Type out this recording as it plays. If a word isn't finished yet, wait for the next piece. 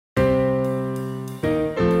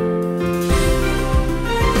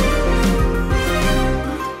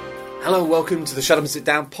Hello, welcome to the Shut Up and Sit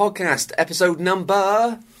Down podcast, episode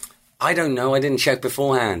number... I don't know, I didn't check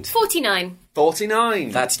beforehand. 49.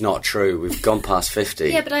 49. That's not true, we've gone past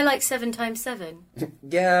 50. Yeah, but I like 7 times 7.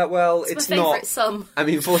 Yeah, well, It's it's my not... favourite sum. I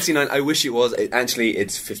mean, 49, I wish it was.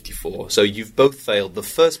 It's 54. So you've both failed the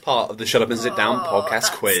first part of the Shut Up and Sit Down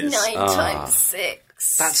podcast quiz. 9 times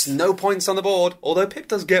 6. That's no points on the board, although Pip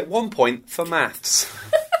does get 1 point for maths.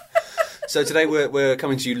 So today we're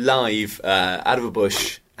coming to you live out of a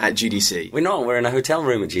bush at GDC. We're not, we're in a hotel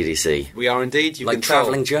room at GDC. We are indeed. You like can tell.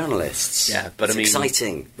 travelling journalists. Yeah, but it's I mean...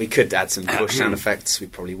 exciting. We could add some bush sound effects. We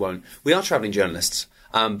probably won't. We are travelling journalists.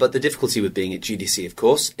 But the difficulty with being at GDC, of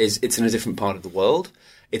course, is it's in a different part of the world.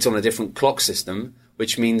 It's on a different clock system,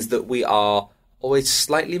 which means that we are always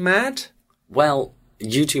slightly mad. Well,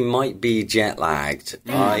 you two might be jet-lagged.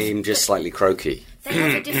 I'm just slightly croaky. They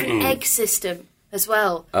have a different egg system as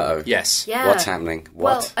well. Uh-oh. Yes. Yeah. What's happening? What?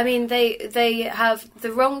 Well, I mean, they have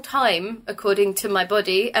the wrong time, according to my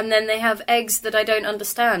body, and then they have eggs that I don't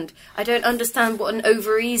understand. I don't understand what an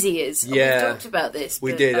over-easy is. Yeah. We've talked about this.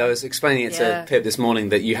 We but, did. I was explaining it yeah. to Pip this morning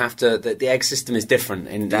that you have to... That the egg system is different.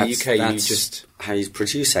 In the UK, you just... how you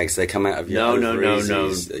produce eggs. They come out of your ovaries.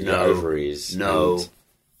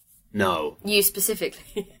 No. You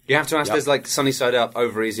specifically. You have to ask, Yep. there's like sunny side up,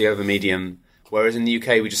 over easy, over medium, whereas in the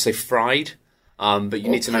UK we just say fried, but you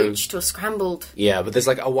need to know... poached or scrambled. Yeah, but there's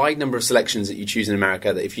like a wide number of selections that you choose in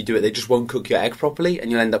America that if you do it, they just won't cook your egg properly,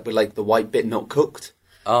 and you'll end up with like the white bit not cooked.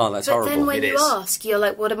 Oh, that's But horrible. then when It you is. ask, you're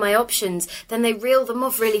like, what are my options? Then they reel them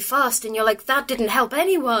off really fast, and you're like, that didn't help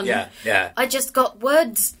anyone. Yeah. I just got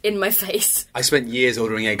words in my face. I spent years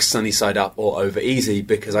ordering eggs sunny side up or over easy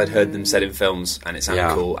because I'd heard them said in films and it sounded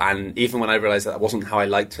Yeah. cool. And even when I realised that wasn't how I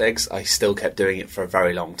liked eggs, I still kept doing it for a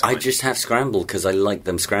very long time. I just have scrambled because I like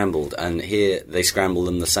them scrambled, and here they scramble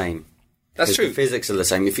them the same. That's 'Cause true. The physics are the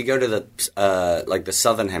same. If you go to the like the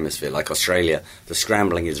southern hemisphere, like Australia, the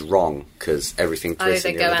scrambling is wrong because everything twists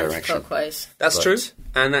they in go the other direction. anti-clockwise. That's But- true.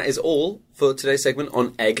 And that is all for today's segment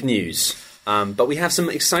on egg news. But we have some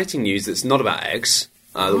exciting news that's not about eggs.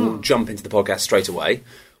 That we'll jump into the podcast straight away.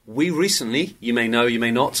 We recently, you may know, you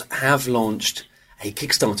may not, have launched a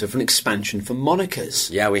Kickstarter for an expansion for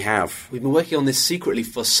Monikers. Yeah, we have, We've been working on this secretly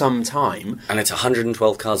for some time. and it's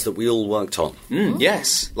 112 cards that we all worked on.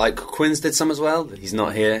 Yes, like Quinn's did some as well, but he's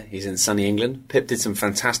not here. He's in sunny England. Pip did some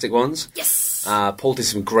fantastic ones. Yes. Paul did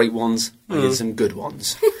some great ones. I did some good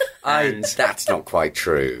ones. That's not quite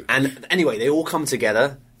true. And anyway, they all come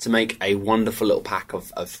together to make a wonderful little pack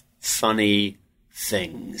of funny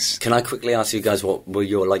things. Can I quickly ask you guys what were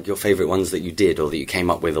your favourite ones that you did, or that you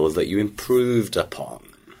came up with, or that you improved upon?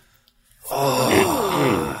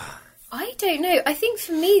 I don't know. I think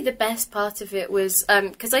for me the best part of it was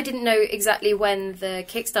because I didn't know exactly when the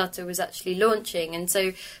Kickstarter was actually launching, and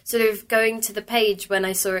so sort of going to the page when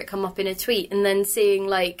I saw it come up in a tweet, and then seeing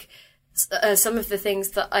like some of the things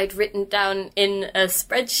that I'd written down in a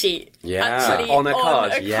spreadsheet. Yeah. actually On a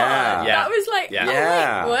card. Yeah. That was like, Yeah. oh,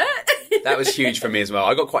 Yeah. wait, what? That was huge for me as well.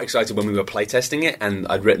 I got quite excited when we were playtesting it, and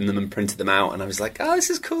I'd written them and printed them out, and I was like, oh, this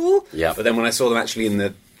is cool. Yeah. But then when I saw them actually in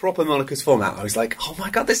the proper Monikers format, I was like, oh my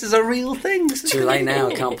god, this is a real thing. This is Too late now,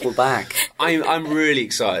 can't pull back. I'm really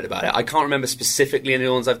excited about it. I can't remember specifically any of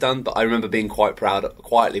the ones I've done, but I remember being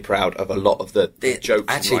quietly proud of a lot of the jokes.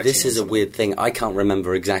 Actually, and this writing is a and weird thing. I can't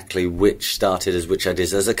remember exactly which started as which I did.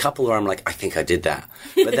 There's a couple where I'm like, I think I did that.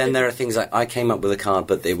 But then there are things like, I came up with a card,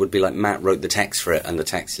 but it would be like Matt wrote the text for it, and the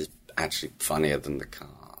text is actually funnier than the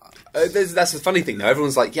card. that's the funny thing, though.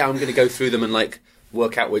 Everyone's like, yeah, I'm going to go through them and like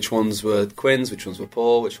work out which ones were Quinn's, which ones were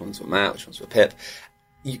Paul, which ones were Matt, which ones were Pip.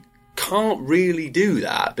 You can't really do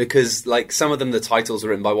that because, like, some of them, the titles are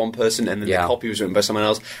written by one person, and then the copy was written by someone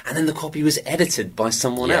else, and then the copy was edited by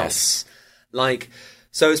someone Yes. else. Like,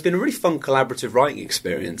 so it's been a really fun collaborative writing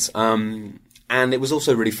experience. And it was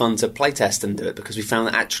also really fun to playtest and do it because we found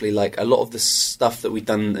that actually, like, a lot of the stuff that we'd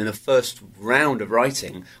done in the first round of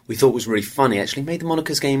writing we thought was really funny actually made the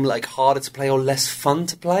Monikers game, like, harder to play or less fun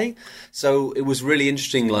to play. So it was really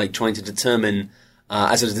interesting, like, trying to determine,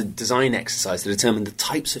 as a design exercise, to determine the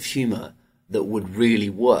types of humour that would really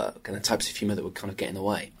work and the types of humour that would kind of get in the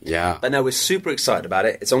way. Yeah. But no, we're super excited about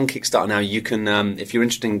it. It's on Kickstarter now. You can, if you're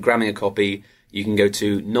interested in grabbing a copy, you can go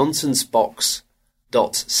to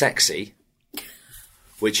nonsensebox.sexy,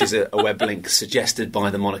 which is a web link suggested by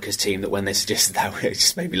the Monikers team, that when they suggested that, it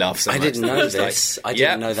just made me laugh so I much. didn't know It was this. like, I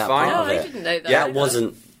didn't know that fine. part of No, I it. didn't know that. That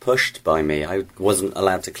wasn't pushed by me. I wasn't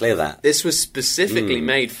allowed to clear that. This was specifically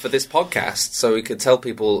made for this podcast, so we could tell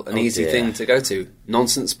people an easy dear. thing to go to.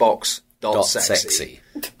 Nonsensebox.sexy. .sexy.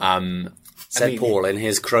 Said Paul in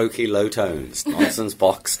his croaky low tones.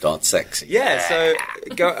 Nonsensebox.sexy. Yeah, so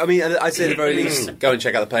go. I mean, I'd say at the very least, go and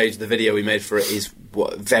check out the page. The video we made for it is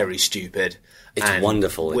very stupid. It's and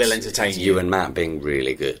wonderful. Will It's entertain you and Matt being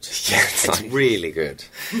really good. Yeah, It's really good.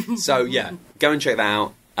 So yeah, go and check that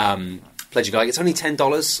out. Pledge your guide. It's only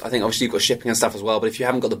 $10. I think obviously you've got shipping and stuff as well. But if you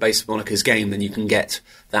haven't got the base Monica's game, then you can get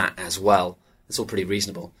that as well. It's all pretty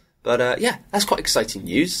reasonable. But yeah, that's quite exciting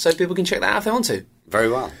news. So people can check that out if they want to. Very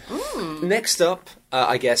well. Next up,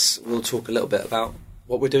 I guess we'll talk a little bit about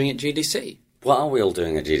what we're doing at GDC. What are we all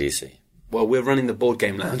doing at GDC? Well, we're running the board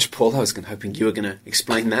game lounge, Paul. I was hoping you were going to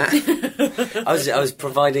explain that. I was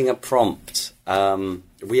providing a prompt.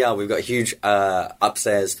 We've got a huge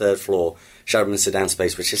upstairs, third floor showroom and sedan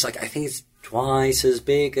space, which is I think it's twice as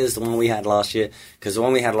big as the one we had last year, because the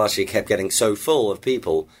one we had last year kept getting so full of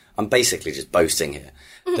people. I'm basically just boasting here.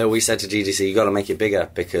 That we said to GDC, you got to make it bigger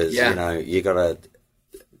because, you got to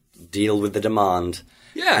deal with the demand.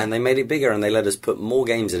 Yeah. And they made it bigger and they let us put more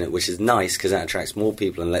games in it, which is nice because that attracts more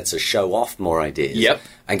people and lets us show off more ideas. Yep.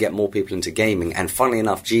 And get more people into gaming. And funnily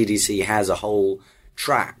enough, GDC has a whole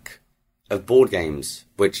track of board games,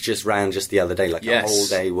 which just ran just the other day, a whole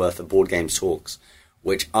day worth of board games talks,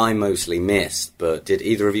 which I mostly missed. But did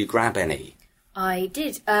either of you grab any? I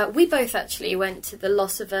did. We both actually went to the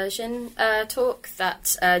Loss Aversion talk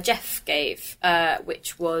that Jeff gave,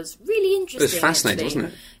 which was really interesting. It was fascinating, wasn't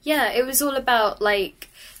it? Yeah, it was all about,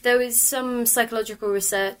 there was some psychological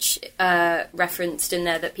research referenced in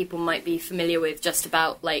there that people might be familiar with, just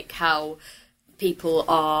about, how people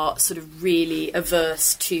are sort of really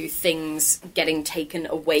averse to things getting taken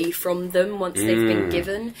away from them once they've been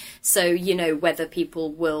given. So, whether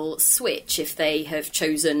people will switch if they have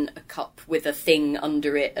chosen a cup with a thing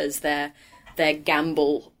under it as their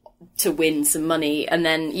gamble to win some money. And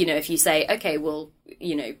then, if you say, okay, well,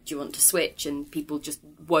 do you want to switch? And people just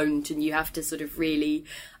won't, and you have to sort of really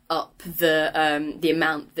up the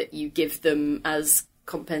amount that you give them as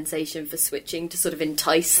compensation for switching to sort of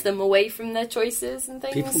entice them away from their choices and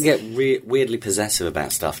things. People get weirdly possessive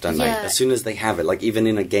about stuff, don't they? As soon as they have it, even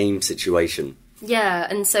in a game situation. Yeah,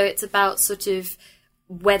 and so it's about sort of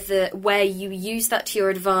where you use that to your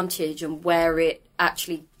advantage and where it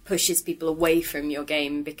actually pushes people away from your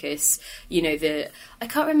game, because I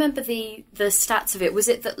can't remember the stats of it. Was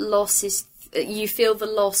it that you feel the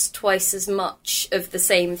loss twice as much of the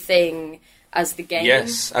same thing as the game?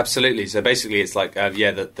 Yes, absolutely. So basically, it's I can't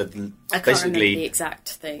remember the exact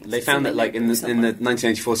thing. They found that in the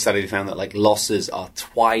 1984 study, they found that losses are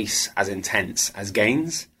twice as intense as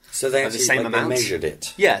gains. So they actually the same amount. They measured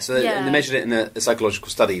it. Yeah, so they measured it in a psychological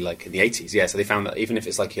study, in the 80s. Yeah, so they found that even if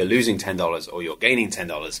it's you're losing $10 or you're gaining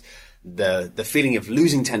 $10, the feeling of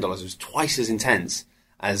losing $10 was twice as intense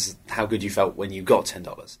as how good you felt when you got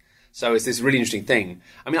 $10. So it's this really interesting thing.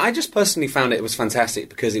 I mean, I just personally found it was fantastic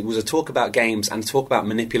because it was a talk about games and a talk about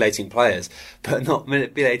manipulating players, but not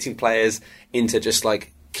manipulating players into just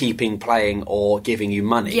keeping playing or giving you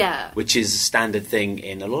money, which is a standard thing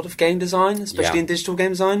in a lot of game design, especially in digital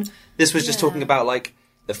game design. This was just talking about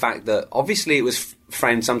the fact that obviously it was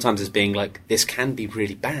framed sometimes as being this can be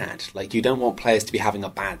really bad. You don't want players to be having a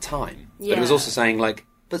bad time. But it was also saying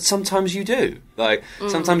but sometimes you do.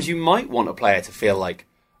 Sometimes you might want a player to feel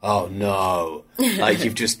oh no,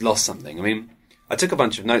 you've just lost something. I mean, I took a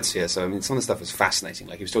bunch of notes here, so some of the stuff was fascinating.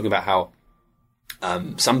 He was talking about how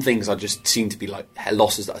some things seem to be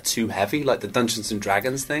losses that are too heavy, like the Dungeons and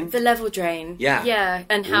Dragons thing. The level drain. Yeah.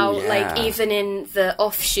 And how, even in the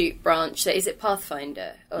offshoot branch, is it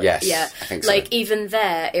Pathfinder? Yes, yeah. I think so. Even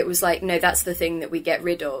there, it was no, that's the thing that we get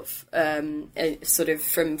rid of, sort of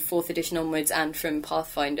from 4th edition onwards and from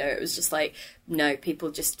Pathfinder. It was just no,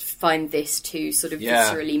 people just find this too sort of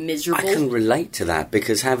viscerally miserable. I can relate to that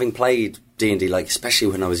because having played D&D, especially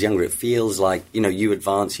when I was younger, it feels you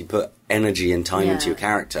advance, you put energy and time into your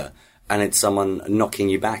character, and it's someone knocking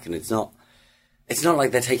you back, and it's not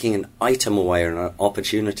like they're taking an item away or an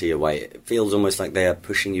opportunity away. It feels almost like they're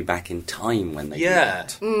pushing you back in time when they do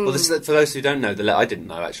that. Well, this is, for those who don't know, I didn't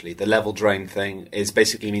know actually, the level drain thing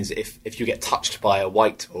basically means if you get touched by a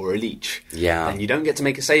wight or a leech, and you don't get to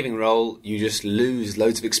make a saving roll, you just lose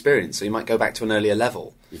loads of experience. So you might go back to an earlier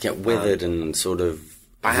level. You get withered and sort of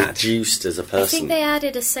reduced as a person. I think they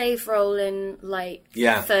added a save roll in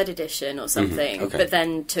 3rd edition or something, but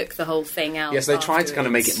then took the whole thing out. Yes, they tried to kind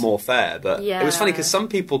of make it more fair, but it was funny because some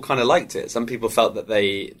people kind of liked it. Some people felt that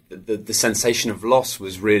the sensation of loss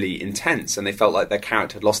was really intense, and they felt like their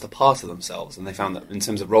character had lost a part of themselves, and they found that in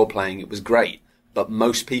terms of role playing, it was great. But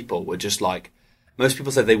most people were just most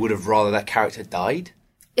people said they would have rather that character died.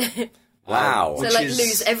 Wow. So,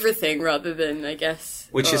 lose everything rather than, I guess...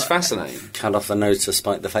 Which is fascinating. Cut off the nose to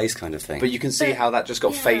spite the face kind of thing. But you can see how that just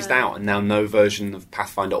got phased out, and now no version of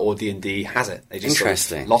Pathfinder or D&D has it. They just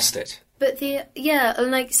sort of lost it. But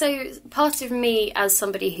so part of me as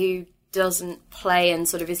somebody who doesn't play and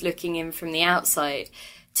sort of is looking in from the outside,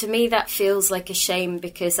 to me that feels like a shame,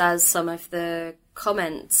 because as some of the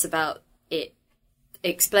comments about it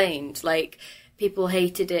explained, like, people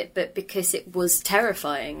hated it, but because it was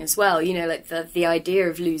terrifying as well. You know, like the idea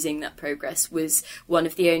of losing that progress was one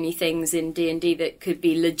of the only things in D&D that could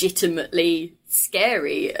be legitimately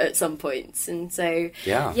scary at some points. And so,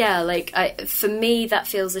 for me, that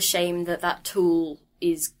feels a shame that tool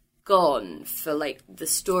is gone for, like, the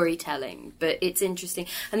storytelling. But it's interesting.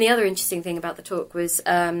 And the other interesting thing about the talk was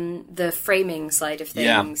the framing side of things.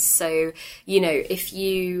 Yeah. So, you know, if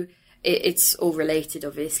you... It's all related,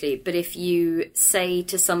 obviously, but if you say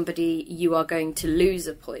to somebody you are going to lose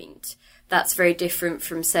a point, that's very different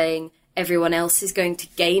from saying everyone else is going to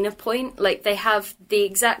gain a point. Like, they have the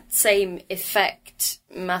exact same effect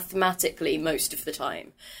mathematically most of the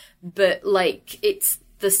time, but, like, it's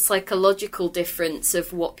the psychological difference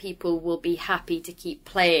of what people will be happy to keep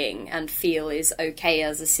playing and feel is okay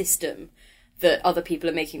as a system, that other people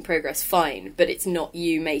are making progress, fine, but it's not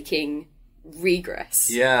you making regress.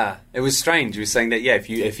 Yeah, it was strange. You were saying that,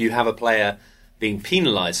 if you have a player being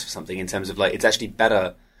penalised for something, in terms of, like, it's actually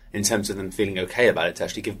better in terms of them feeling okay about it to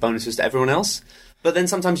actually give bonuses to everyone else. But then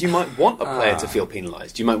sometimes you might want a player to feel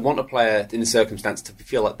penalised. You might want a player in a circumstance to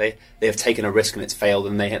feel like they have taken a risk and it's failed,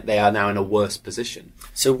 and they are now in a worse position.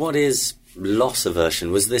 So what is loss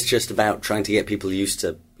aversion? Was this just about trying to get people used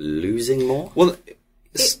to losing more? Well,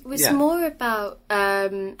 it was more about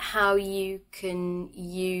how you can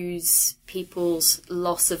use people's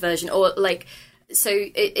loss aversion, or, like, so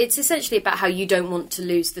it's essentially about how you don't want to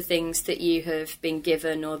lose the things that you have been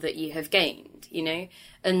given or that you have gained, you know?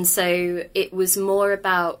 And so it was more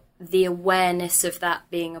about the awareness of that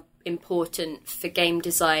being important for game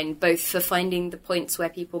design, both for finding the points where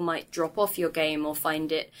people might drop off your game or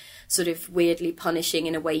find it sort of weirdly punishing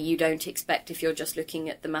in a way you don't expect if you're just looking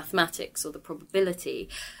at the mathematics or the probability,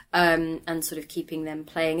 and sort of keeping them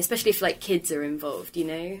playing, especially if, like, kids are involved, you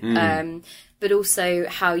know? But also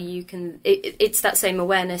how you can... It's that same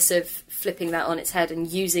awareness of flipping that on its head and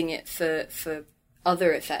using it for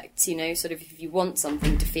other effects, you know? Sort of if you want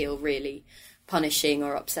something to feel really punishing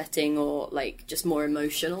or upsetting or, like, just more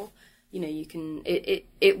emotional, you know, you can...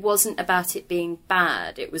 It wasn't about it being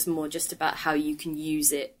bad. It was more just about how you can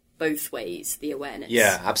use it both ways, the awareness.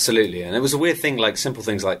 Yeah, absolutely. And it was a weird thing, like, simple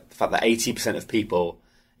things like the fact that 80% of people,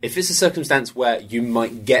 if it's a circumstance where you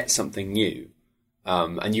might get something new,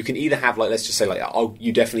 and you can either have, like, let's just say, like, oh,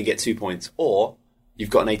 you definitely get 2 points, or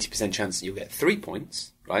you've got an 80% chance that you'll get 3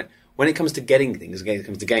 points, right? When it comes to getting things, when it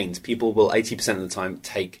comes to gains, people will 80% of the time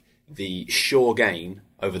take the sure gain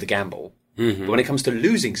over the gamble. Mm-hmm. But when it comes to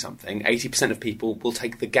losing something, 80% of people will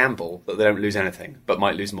take the gamble that they don't lose anything, but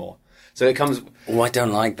might lose more. So it comes... Oh, I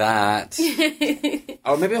don't like that.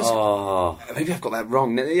 Oh, maybe I've got that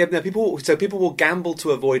wrong. Yeah, no, people will gamble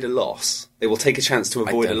to avoid a loss. They will take a chance to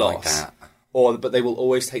avoid a loss. Like that. But they will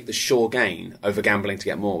always take the sure gain over gambling to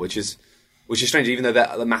get more, which is strange, even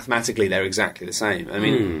though mathematically they're exactly the same. I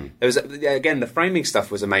mean, there was, again, the framing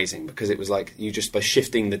stuff was amazing, because it was like, you just, by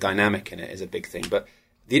shifting the dynamic in it is a big thing. But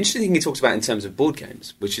the interesting thing he talks about in terms of board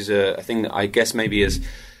games, which is a thing that I guess maybe is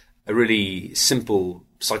a really simple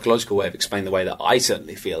psychological way of explaining the way that I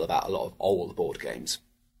certainly feel about a lot of old board games,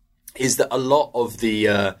 is that a lot of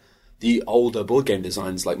the older board game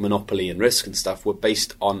designs, like Monopoly and Risk and stuff, were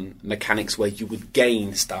based on mechanics where you would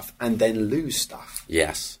gain stuff and then lose stuff.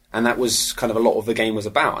 Yes. And that was kind of a lot of the game was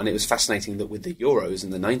about. And it was fascinating that with the Euros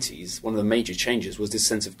in the 90s, one of the major changes was this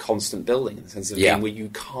sense of constant building, the sense of a game where you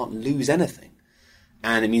can't lose anything.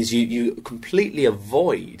 And it means you completely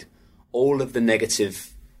avoid all of the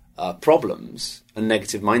negative problems and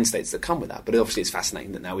negative mind states that come with that. But obviously it's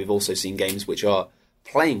fascinating that now we've also seen games which are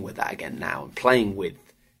playing with that again now, and playing with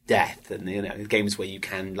death, and, you know, games where you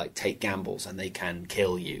can, like, take gambles and they can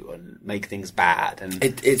kill you and make things bad. And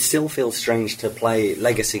it still feels strange to play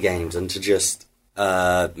legacy games and to just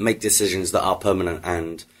make decisions that are permanent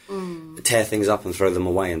and tear things up and throw them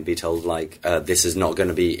away and be told, like, this is not going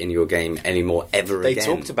to be in your game anymore ever again. He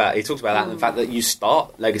talked about that, and the fact that you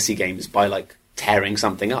start legacy games by, like, tearing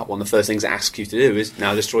something up. One of the first things it asks you to do is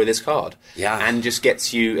now destroy this card. Yeah. And just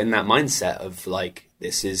gets you in that mindset of, like,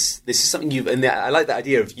 this is something you've... And I like that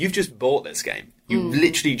idea of, you've just bought this game. You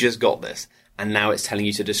literally just got this, and now it's telling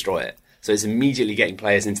you to destroy it. So it's immediately getting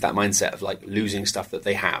players into that mindset of, like, losing stuff that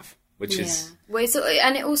they have, which is... Well,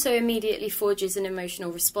 and it also immediately forges an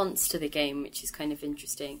emotional response to the game, which is kind of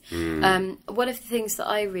interesting. One of the things that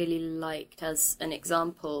I really liked as an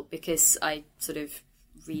example, because I sort of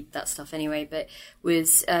read that stuff anyway, but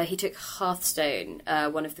was he took Hearthstone,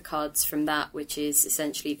 one of the cards from that, which is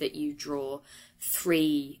essentially that you draw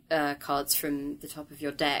 3 cards from the top of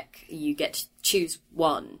your deck. You get to choose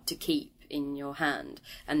one to keep in your hand,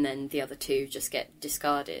 and then the other 2 just get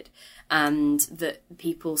discarded. And that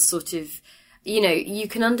people sort of, you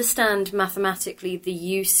can understand mathematically the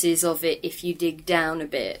uses of it if you dig down a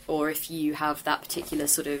bit, or if you have that particular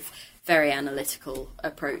sort of very analytical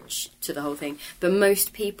approach to the whole thing. But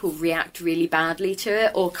most people react really badly to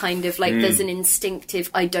it, or kind of like there's an instinctive,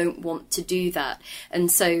 I don't want to do that.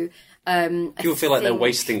 And so... people feel like they're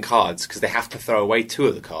wasting cards because they have to throw away 2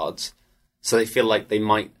 of the cards. So they feel like they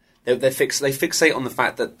might... They fixate on the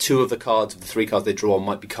fact that 2 of the cards, of the 3 cards they draw on,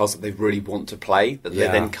 might be cards that they really want to play, that they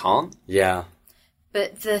then can't. Yeah.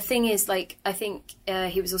 But the thing is, like, I think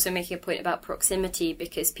he was also making a point about proximity,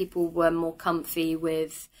 because people were more comfy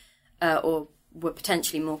with, or were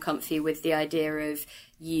potentially more comfy with the idea of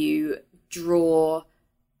you draw,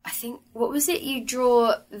 I think, what was it? You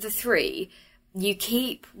draw the 3, you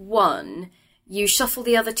keep 1, you shuffle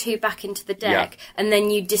the other 2 back into the deck, and then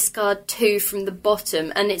you discard 2 from the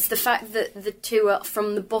bottom. And it's the fact that the 2 are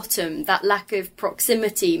from the bottom, that lack of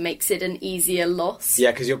proximity makes it an easier loss.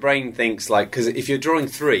 Yeah, because your brain thinks, like, because if you're drawing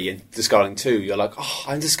 3 and discarding 2, you're like, oh,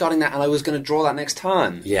 I'm discarding that and I was going to draw that next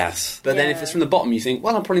turn. Yes. But then if it's from the bottom, you think,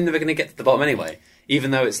 well, I'm probably never going to get to the bottom anyway.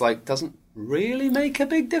 Even though it's like, doesn't really make a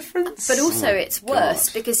big difference. But also it's worse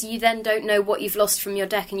because you then don't know what you've lost from your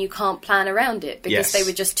deck and you can't plan around it because they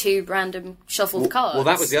were just 2 random shuffled cards. Well,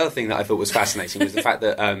 that was the other thing that I thought was fascinating, was the fact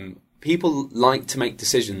that people like to make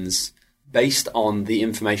decisions based on the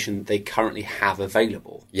information they currently have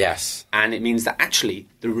available. Yes. And it means that actually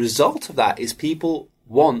the result of that is people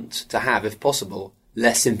want to have, if possible,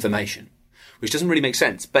 less information. Which doesn't really make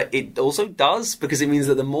sense, but it also does, because it means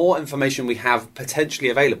that the more information we have potentially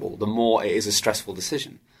available, the more it is a stressful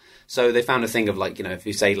decision. So they found a thing of, like, if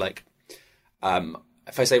you say, like,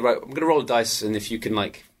 if I say, right, I'm going to roll a dice, and if you can,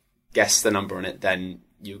 like, guess the number on it, then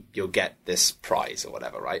you'll get this prize or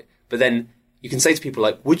whatever, right? But then you can say to people,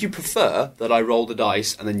 like, would you prefer that I roll the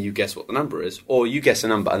dice and then you guess what the number is, or you guess a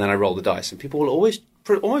number and then I roll the dice? And people will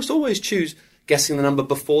almost always choose guessing the number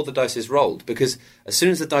before the dice is rolled, because as soon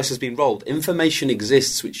as the dice has been rolled, information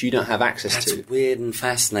exists which you don't have access to. That's weird and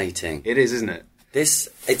fascinating. It is, isn't it? It's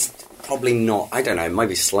probably not, I don't know, it might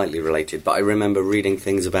be slightly related, but I remember reading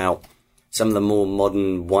things about some of the more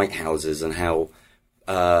modern White Houses and how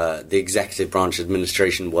the executive branch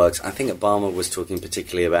administration works. I think Obama was talking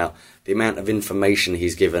particularly about the amount of information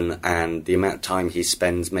he's given and the amount of time he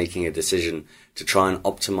spends making a decision to try and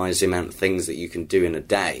optimize the amount of things that you can do in a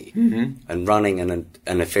day. And running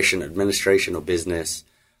an efficient administration or business,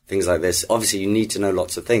 things like this. Obviously, you need to know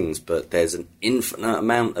lots of things, but there's an infinite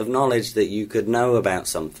amount of knowledge that you could know about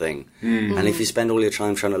something. And if you spend all your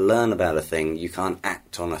time trying to learn about a thing, you can't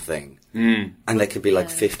act on a thing. And there could be like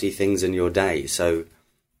 50 things in your day. So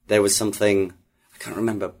there was something, I can't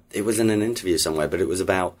remember, it was in an interview somewhere, but it was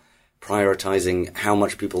about prioritizing how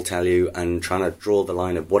much people tell you and trying to draw the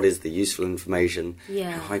line of what is the useful information,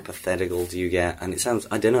 how hypothetical do you get, and it sounds,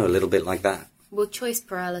 I don't know, a little bit like that. Well, choice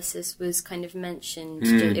paralysis was kind of mentioned.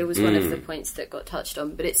 It was one of the points that got touched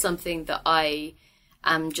on, but it's something that I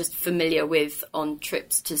am just familiar with on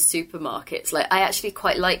trips to supermarkets. Like, I actually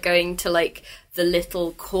quite like going to, like, the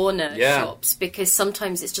little corner shops, because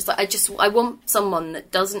sometimes it's just like, I want someone that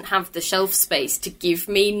doesn't have the shelf space to give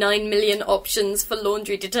me 9 million options for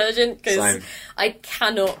laundry detergent, because I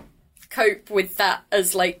cannot cope with that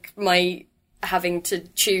as, like, my having to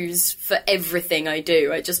choose for everything I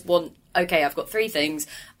do. I just want, okay, I've got 3 things,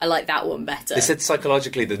 I like that one better. They said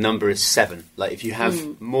psychologically the number is 7. Like, if you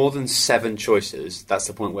have more than 7 choices, that's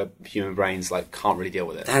the point where human brains, like, can't really deal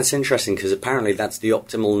with it. That's interesting, because apparently that's the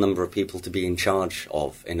optimal number of people to be in charge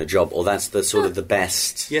of in a job, or that's the sort of the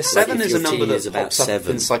best. Yeah, 7 is a number that pops up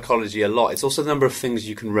in psychology a lot. It's also the number of things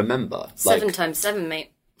you can remember. 7 times 7,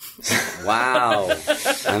 mate. Wow.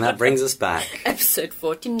 And that brings us back. Episode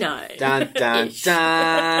 49. Dun, dun,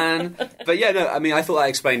 dun. But yeah, no, I mean, I thought that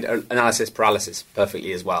explained analysis paralysis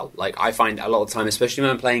perfectly as well. Like, I find a lot of time, especially when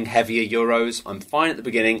I'm playing heavier Euros, I'm fine at the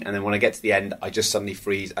beginning, and then when I get to the end, I just suddenly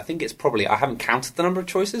freeze. I think it's probably, I haven't counted the number of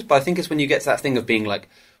choices, but I think it's when you get to that thing of being like,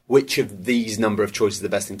 which of these number of choices is the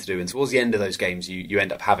best thing to do? And towards the end of those games, you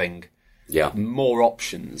end up having more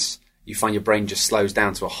options. You find your brain just slows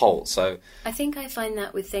down to a halt. So I think I find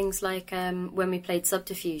that with things like when we played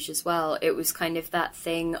Subterfuge as well, it was kind of that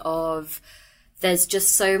thing of there's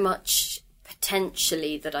just so much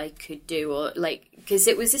potentially that I could do, or like, because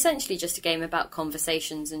it was essentially just a game about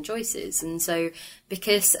conversations and choices. And so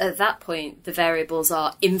because at that point the variables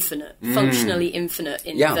are infinite, functionally infinite,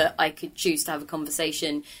 in that I could choose to have a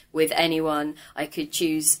conversation with anyone, I could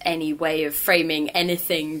choose any way of framing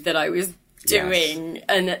anything that I was doing.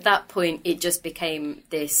 And at that point it just became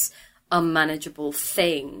this unmanageable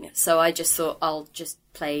thing. So I just thought, I'll just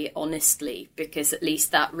play honestly, because at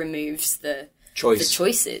least that removes the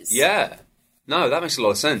choices. Yeah. No, that makes a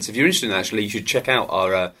lot of sense. If you're interested in that, actually, you should check out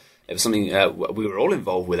our... it was something we were all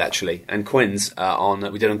involved with, actually, and Quinn's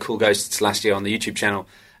we did on Cool Ghosts last year on the YouTube channel.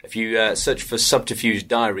 If you search for Subterfuge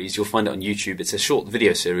Diaries, you'll find it on YouTube. It's a short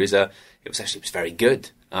video series. It was very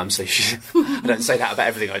good. So I don't say that about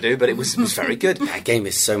everything I do, but it was very good. That game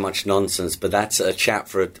is so much nonsense, but that's a chat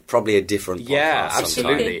for probably a different podcast. Yeah,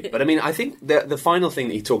 absolutely. But I mean, I think the final thing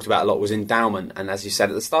that he talked about a lot was endowment, and as you said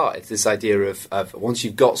at the start, it's this idea of once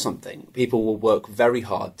you've got something, people will work very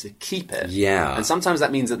hard to keep it. Yeah. And sometimes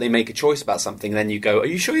that means that they make a choice about something, and then you go, are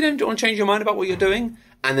you sure you don't want to change your mind about what you're doing?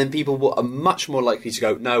 And then people are much more likely to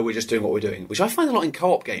go, no, we're just doing what we're doing, which I find a lot in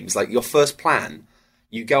co-op games, like your first plan.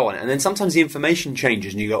 You go on it, and then sometimes the information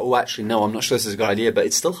changes, and you go, oh, actually, no, I'm not sure this is a good idea, but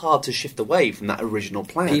it's still hard to shift away from that original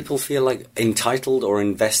plan. People feel like entitled or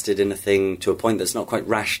invested in a thing to a point that's not quite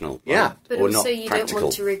rational. Yeah. But or also not you practical. don't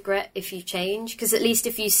want to regret if you change, because at least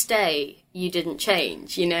if you stay, you didn't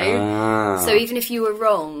change, you know? So even if you were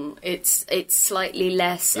wrong, it's slightly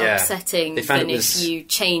less upsetting than if you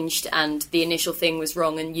changed and the initial thing was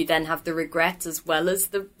wrong and you then have the regret as well as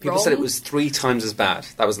the People wrong. said it was 3 times as bad.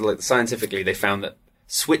 That was scientifically, they found that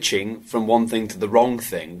switching from one thing to the wrong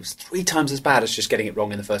thing was 3 times as bad as just getting it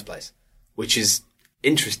wrong in the first place, which is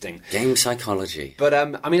interesting. Game psychology. But,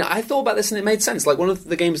 I mean, I thought about this and it made sense. Like, one of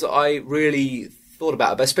the games that I really thought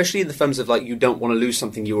about, but especially in the terms of, like, you don't want to lose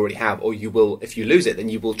something you already have, or you will, if you lose it, then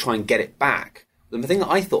you will try and get it back. The thing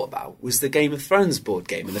that I thought about was the Game of Thrones board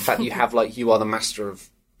game, and the fact that you have, like, you are the master of,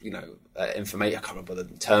 you know, information. I can't remember what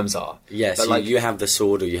the terms are. Yes, but like, you have the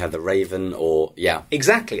sword, or you have the raven, or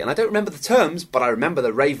exactly. And I don't remember the terms, but I remember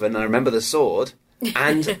the raven. I remember the sword.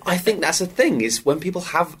 And I think that's a thing: is when people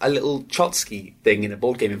have a little Chotsky thing in a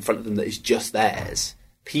board game in front of them that is just theirs.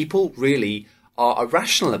 People really are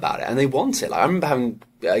irrational about it, and they want it. Like, I remember having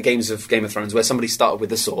games of Game of Thrones where somebody started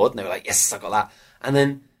with the sword, and they were like, "Yes, I got that," and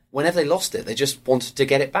then whenever they lost it, they just wanted to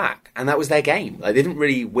get it back. And that was their game. Like, they didn't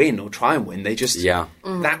really win or try and win. They just...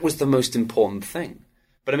 That was the most important thing.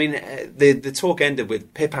 But, I mean, the talk ended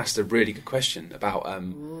with... Pip asked a really good question about...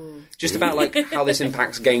 just about, like, how this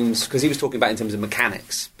impacts games. Because he was talking about in terms of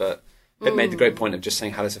mechanics. But Pip made the great point of just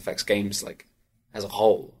saying how this affects games, like, as a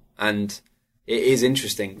whole. And it is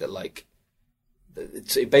interesting that, like...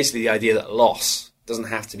 It's basically the idea that loss doesn't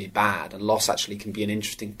have to be bad. And loss actually can be an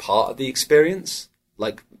interesting part of the experience.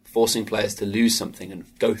 Like... forcing players to lose something and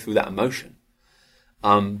go through that emotion.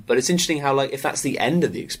 But it's interesting how, like, if that's the end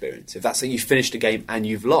of the experience, if that's like you've finished a game and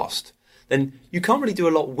you've lost, then you can't really do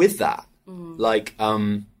a lot with that. Like,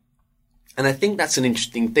 and I think that's an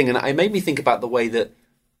interesting thing. And it made me think about the way that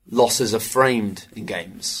losses are framed in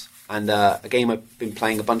games. And a game I've been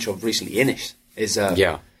playing a bunch of recently, Inish,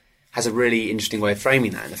 has a really interesting way of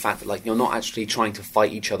framing that. And the fact that, like, you're not actually trying to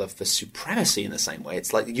fight each other for supremacy in the same way.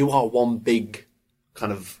 It's like you are one big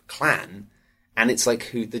kind of clan, and it's like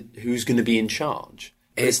who's going to be in charge.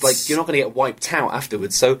 It's like you're not going to get wiped out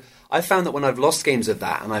afterwards. So I found that when I've lost games of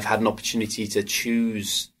that, and I've had an opportunity to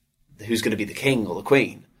choose who's going to be the king or the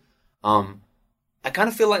queen, I kind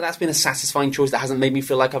of feel like that's been a satisfying choice that hasn't made me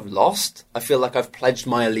feel like I've lost. I feel like I've pledged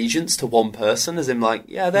my allegiance to one person, as in, like,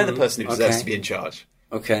 yeah, they're the person who deserves to be in charge.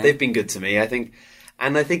 Okay, they've been good to me, I think.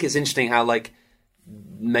 And I think it's interesting how, like,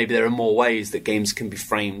 maybe there are more ways that games can be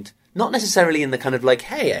framed. Not necessarily in the kind of like,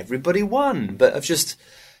 hey, everybody won, but of just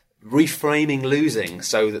reframing losing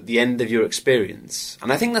so that the end of your experience. And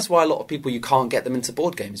I think that's why a lot of people, you can't get them into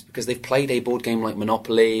board games, because they've played a board game like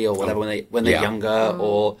Monopoly or whatever when they're younger.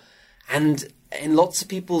 And in lots of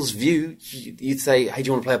people's view, you'd say, hey, do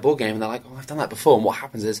you want to play a board game? And they're like, oh, I've done that before. And what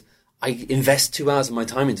happens is I invest 2 hours of my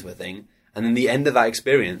time into a thing, and then the end of that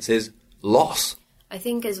experience is loss. I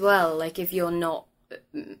think as well, like, if you're not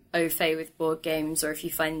au fait with board games, or if you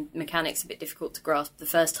find mechanics a bit difficult to grasp the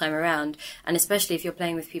first time around, and especially if you're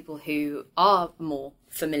playing with people who are more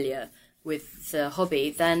familiar with the hobby,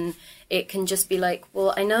 then it can just be like,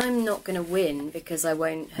 well, I know I'm not going to win because I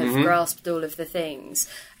won't have grasped all of the things,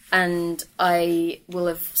 and I will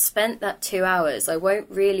have spent that 2 hours. I won't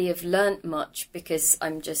really have learnt much because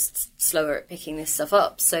I'm just slower at picking this stuff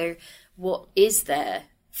up. So what is there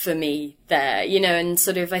for me there? You know, and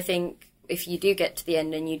sort of, I think, if you do get to the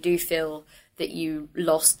end and you do feel that you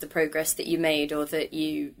lost the progress that you made or that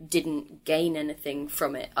you didn't gain anything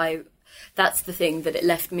from it. That's the thing that it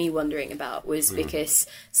left me wondering about, was because,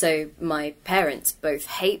 so my parents both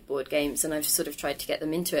hate board games and I've sort of tried to get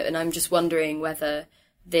them into it, and I'm just wondering whether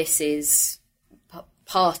this is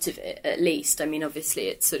part of it, at least. I mean, obviously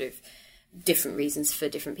it's sort of different reasons for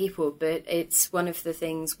different people, but it's one of the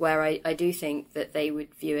things where I do think that they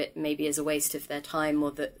would view it maybe as a waste of their time,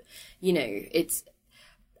 or that, you know, it's,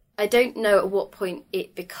 I don't know at what point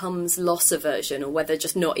it becomes loss aversion, or whether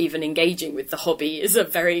just not even engaging with the hobby is a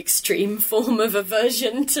very extreme form of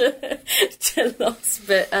aversion to loss.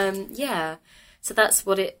 But yeah, so that's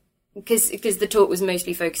what it, because the talk was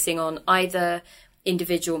mostly focusing on either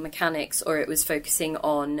individual mechanics, or it was focusing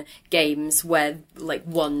on games where like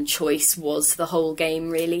one choice was the whole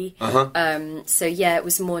game, really. So yeah, it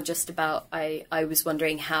was more just about, I was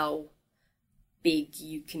wondering how big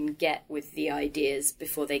you can get with the ideas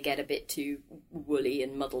before they get a bit too woolly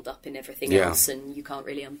and muddled up in everything else, and you can't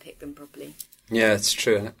really unpick them properly. Yeah, it's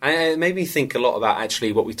true. It made me think a lot about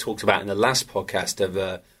actually what we talked about in the last podcast of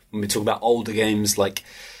when we talk about older games like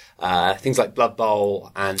things like Blood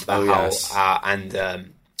Bowl and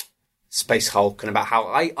Space Hulk, and about how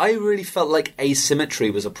I really felt like asymmetry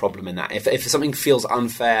was a problem in that. If something feels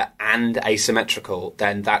unfair and asymmetrical,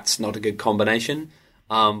 then that's not a good combination.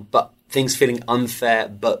 But things feeling unfair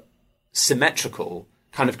but symmetrical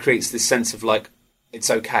kind of creates this sense of like, it's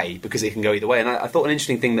okay because it can go either way. And I thought an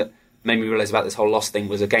interesting thing that made me realise about this whole loss thing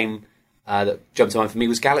was a game that jumped to mind for me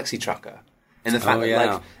was Galaxy Trucker. And the fact that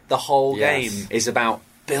like the whole game is about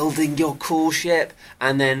building your cool ship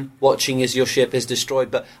and then watching as your ship is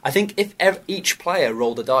destroyed. But I think if each player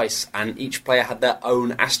rolled a dice and each player had their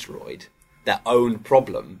own asteroid, their own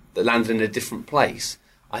problem that landed in a different place,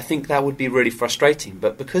 I think that would be really frustrating.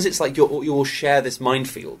 But because it's like you all share this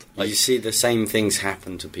minefield. Like, you see the same things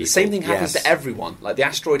happen to people. The same thing happens to everyone. Like the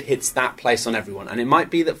asteroid hits that place on everyone. And it might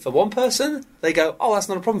be that for one person, they go, oh, that's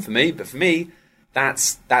not a problem for me. But for me,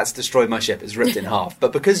 that's destroyed my ship. It's ripped in half.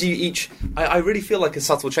 But because you each... I really feel like a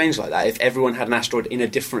subtle change like that. If everyone had an asteroid in a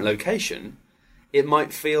different location, it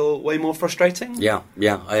might feel way more frustrating. Yeah,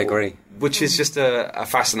 I agree. Which is just a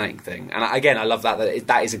fascinating thing. And again, I love that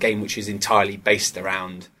is a game which is entirely based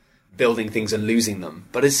around building things and losing them.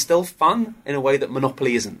 But it's still fun in a way that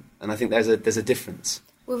Monopoly isn't. And I think there's a difference.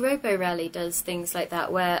 Well, Robo Rally does things like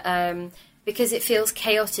that where... because it feels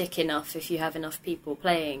chaotic enough if you have enough people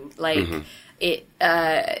playing. Like,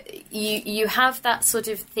 you have that sort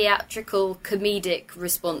of theatrical, comedic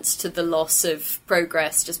response to the loss of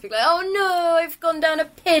progress. Just be like, oh no, I've gone down a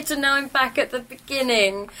pit and now I'm back at the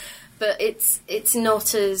beginning. But it's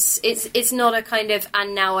not a kind of,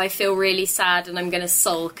 and now I feel really sad and I'm going to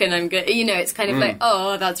sulk and I'm going to, it's kind of like,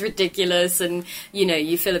 oh, that's ridiculous. And,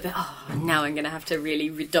 you feel a bit, oh, now I'm going to have to really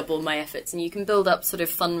redouble my efforts. And you can build up sort of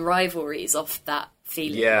fun rivalries off that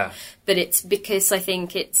feeling. Yeah. But it's because I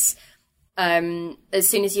think it's, as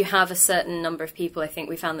soon as you have a certain number of people, I think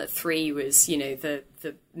we found that 3 was,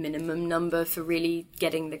 the minimum number for really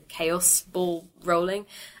getting the chaos ball rolling.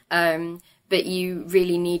 But you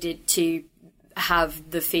really needed to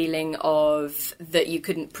have the feeling of that you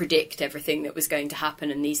couldn't predict everything that was going to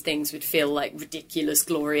happen, and these things would feel like ridiculous,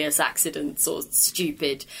 glorious accidents or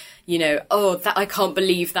stupid, that I can't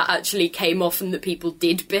believe that actually came off and that people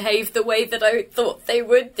did behave the way that I thought they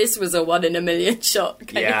would. This was a 1 in a million shot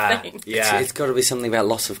kind of thing. Yeah, it's got to be something about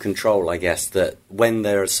loss of control, I guess, that when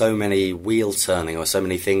there are so many wheels turning or so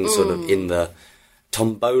many things sort of in the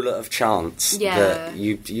tombola of chance, that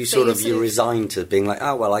you resign to being like,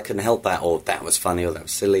 oh well, I couldn't help that, or that was funny, or that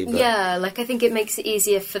was silly. But I think it makes it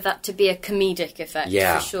easier for that to be a comedic effect,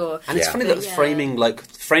 for sure. And it's funny that framing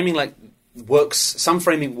works. Some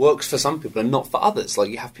framing works for some people and not for others. Like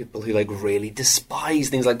you have people who like really despise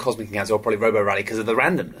things like Cosmic Encounter or probably Robo Rally because of the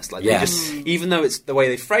randomness. Like they just, even though it's the way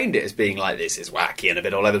they framed it as being like this is wacky and a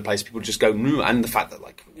bit all over the place, people just go no. And the fact that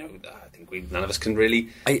I think none of us can really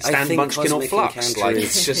stand Munchkin or Flux. Like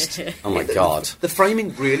it's just oh my god, the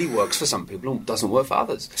framing really works for some people and doesn't work for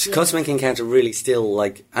others. Cosmic Encounter really still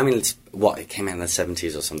it came out in the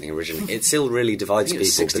 70s or something originally. It still really divides people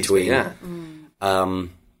 60s, between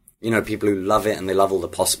people who love it and they love all the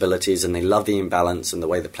possibilities and they love the imbalance and the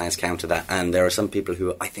way the players counter that. And there are some people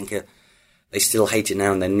who I think they still hate it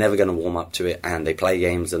now and they're never going to warm up to it, and they play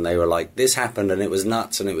games and they were like, this happened and it was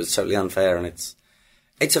nuts and it was totally unfair, and it's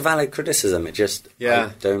a valid criticism. It just,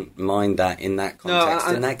 I don't mind that in that context,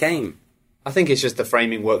 in that game. I think it's just the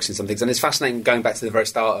framing works in some things, and it's fascinating going back to the very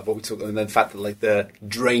start of what we talked about, and the fact that like the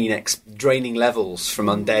draining levels from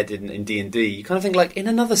undead in D&D, you kind of think like in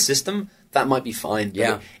another system that might be fine.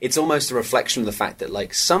 But it's almost a reflection of the fact that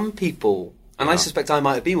like some people And I suspect I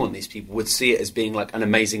might have been one of these people, would see it as being like an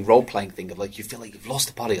amazing role-playing thing of like, you feel like you've lost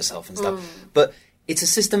a part of yourself and stuff. But it's a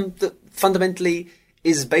system that fundamentally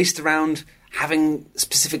is based around having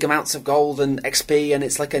specific amounts of gold and XP, and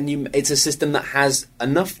it's like it's a system that has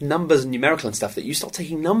enough numbers and numerical and stuff that you start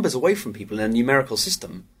taking numbers away from people in a numerical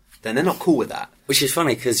system, then they're not cool with that. Which is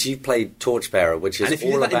funny, because you played Torchbearer, which is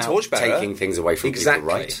all about taking things away from people,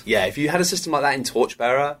 right? Yeah, if you had a system like that in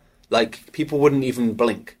Torchbearer, like, people wouldn't even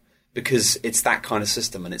blink, because it's that kind of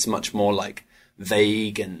system, and it's much more like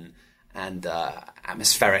vague and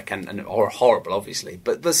atmospheric and or horrible, obviously.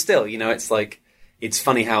 But still, you know, it's like, it's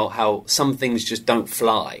funny how some things just don't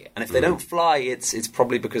fly, and if they don't fly, it's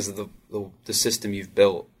probably because of the system you've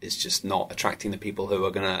built is just not attracting the people who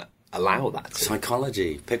are going to allow that.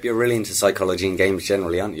 Psychology, Pip, you're really into psychology in games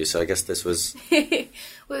generally, aren't you? So I guess this was well, it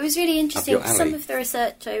was really interesting. Some of the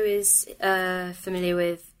research I was familiar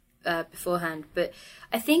with beforehand, but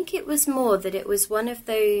I think it was more that it was one of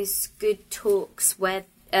those good talks where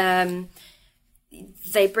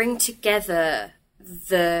they bring together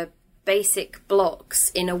the basic blocks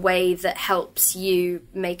in a way that helps you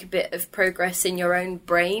make a bit of progress in your own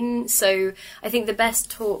brain. So I think the best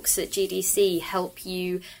talks at GDC help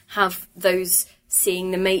you have those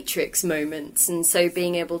seeing the Matrix moments, and so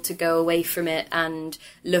being able to go away from it and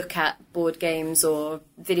look at board games or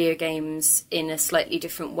video games in a slightly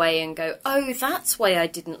different way and go, oh, that's why I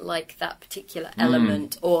didn't like that particular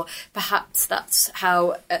element, or perhaps that's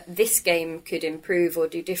how this game could improve or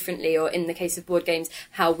do differently, or in the case of board games,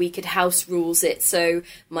 how we could house rules it so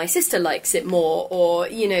my sister likes it more, or,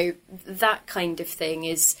 you know, that kind of thing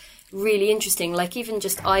is really interesting. Like, even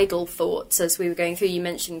just idle thoughts as we were going through, you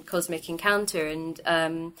mentioned Cosmic Encounter, and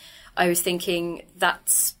I was thinking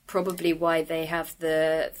that's probably why they have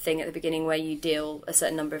the thing at the beginning where you deal a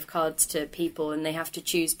certain number of cards to people and they have to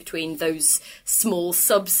choose between those small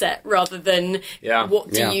subset rather than what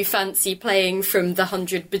do you fancy playing from the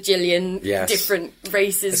 100 bajillion different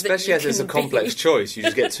races. Especially as it's a complex choice, you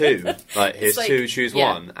just get two. Like, here's like, two, choose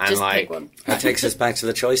one. And just like, pick one. That takes us back to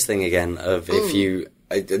the choice thing again of if you...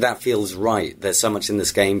 that feels right. There's so much in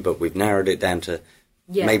this game, but we've narrowed it down to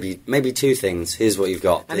maybe two things. Here's what you've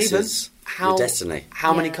got. This is your destiny.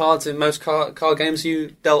 How many cards in most card games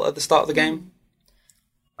you dealt at the start of the game?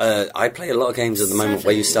 I play a lot of games at the moment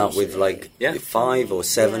where you start with like 5 or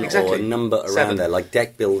 7 or a number around there. Like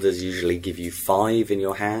deck builders usually give you 5 in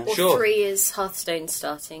your hand. Or 3 is Hearthstone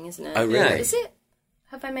starting, isn't it? Oh, really? Yeah. Is it?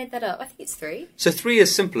 Have I made that up? I think it's 3. So 3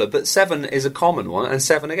 is simpler, but 7 is a common one, and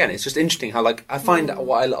 7 again. It's just interesting how, like, I find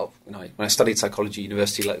what I love when I studied psychology at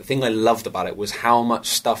university. Like, the thing I loved about it was how much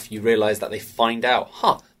stuff you realise that they find out.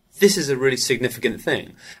 This is a really significant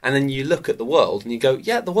thing, and then you look at the world and you go,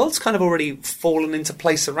 yeah, the world's kind of already fallen into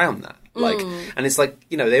place around that. Like, and it's like,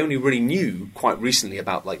 you know, they only really knew quite recently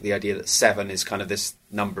about like the idea that 7 is kind of this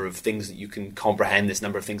number of things that you can comprehend, this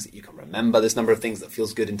number of things that you can remember, this number of things that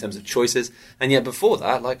feels good in terms of choices. And yet before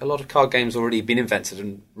that, like, a lot of card games already been invented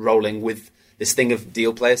and rolling with this thing of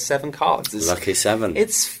deal players 7 cards. Lucky 7.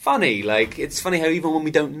 It's funny, like, it's funny how even when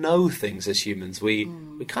we don't know things as humans, we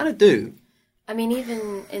kind of do. I mean,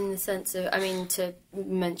 even in the sense of, I mean, to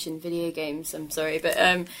mention video games, I'm sorry, but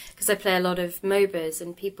because I play a lot of MOBAs,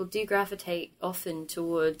 and people do gravitate often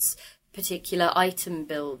towards particular item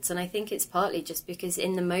builds, and I think it's partly just because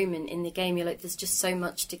in the moment in the game you're like, there's just so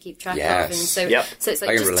much to keep track of, and so it's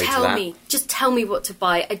like, just tell me what to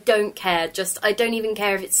buy. I don't care. I don't even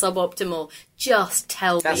care if it's suboptimal. Just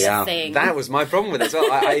tell me a thing. That was my problem with it. So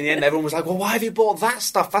in the end, everyone was like, well, why have you bought that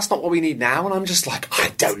stuff? That's not what we need now. And I'm just like, I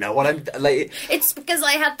don't know what I'm... like. It's because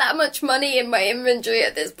I had that much money in my inventory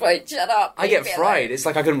at this point. Shut up. I get fried. It's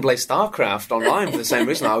like I couldn't play StarCraft online for the same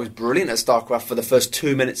reason. I was brilliant at StarCraft for the first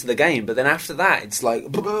 2 minutes of the game, but then after that, it's like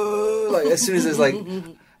as soon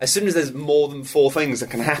as there's more than 4 things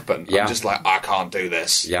that can happen, I'm just like, I can't do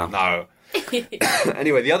this. Yeah. No.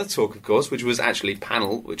 Anyway, the other talk, of course, which was actually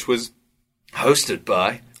panel, which was hosted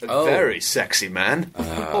by a very sexy man.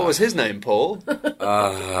 What was his name, Paul?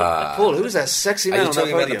 Paul, who was that sexy man on that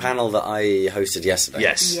podium? Are you talking about the panel that I hosted yesterday?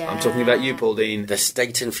 Yes, I'm talking about you, Paul Dean. The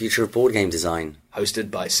State and Future of Board Game Design.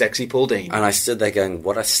 Hosted by sexy Paul Dean. And I stood there going,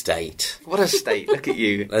 what a state. What a state, look at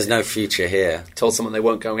you. There's no future here. Told someone they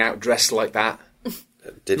weren't going out dressed like that.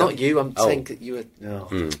 Not you, I'm saying that you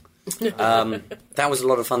were... That was a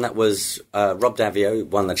lot of fun. That was Rob Davio,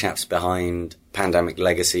 one of the chaps behind Pandemic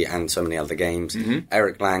Legacy and so many other games.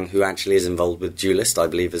 Eric Lang, who actually is involved with Duelist, I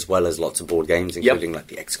believe, as well as lots of board games, including like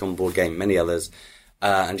the XCOM board game, many others.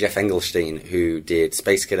 And Jeff Engelstein, who did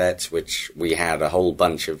Space Cadets, which we had a whole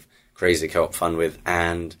bunch of crazy co-op fun with.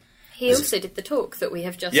 And he also did the talk that we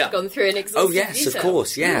have just gone through in exhaustive detail. Of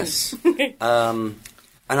course, yes.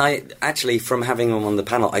 And I actually, from having him on the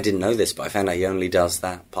panel, I didn't know this, but I found out he only does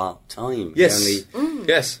that part-time. Yes.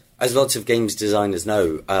 Yes. As lots of games designers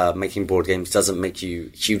know, making board games doesn't make you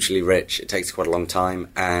hugely rich. It takes quite a long time,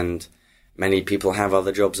 and many people have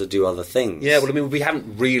other jobs or do other things. Yeah, well, I mean, we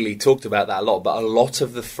haven't really talked about that a lot, but a lot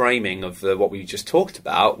of the framing of what we just talked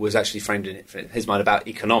about was actually framed in his mind about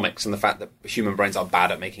economics and the fact that human brains are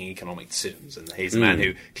bad at making economic decisions. And he's a man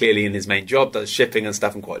who clearly in his main job does shipping and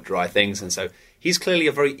stuff and quite dry things. And so he's clearly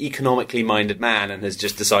a very economically minded man and has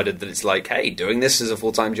just decided that it's like, hey, doing this as a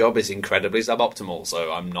full-time job is incredibly suboptimal,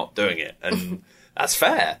 so I'm not doing it. And that's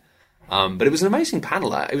fair. But it was an amazing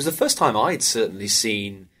panel. It was the first time I'd certainly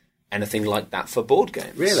seen anything like that for board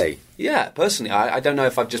games. Really? Yeah, personally. I don't know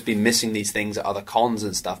if I've just been missing these things at other cons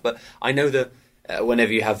and stuff, but I know that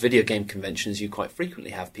whenever you have video game conventions, you quite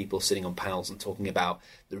frequently have people sitting on panels and talking about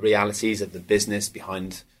the realities of the business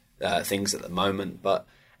behind things at the moment. But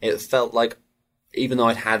it felt like, even though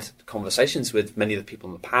I'd had conversations with many of the people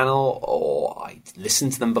on the panel, or I'd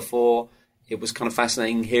listened to them before, it was kind of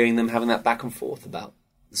fascinating hearing them having that back and forth about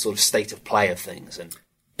the sort of state of play of things. And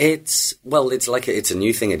it's a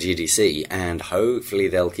new thing at GDC, and hopefully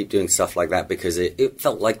they'll keep doing stuff like that, because it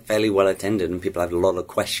felt like fairly well attended and people had a lot of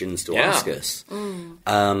questions to ask us.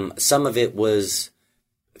 Some of it was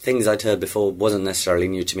things I'd heard before, wasn't necessarily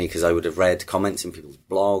new to me because I would have read comments in people's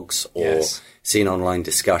blogs or seen online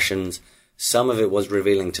discussions. Some of it was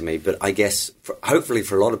revealing to me, but I guess hopefully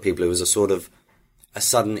for a lot of people it was a sort of a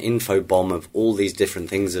sudden info bomb of all these different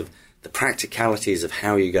things, of the practicalities of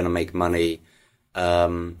how you're going to make money,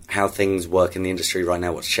 how things work in the industry right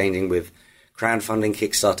now, what's changing with crowdfunding,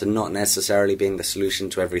 Kickstarter not necessarily being the solution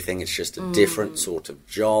to everything. It's just a different sort of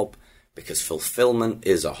job, because fulfillment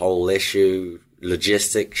is a whole issue,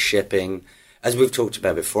 logistics, shipping. As we've talked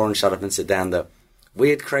about before on Shut Up and Sit Down, the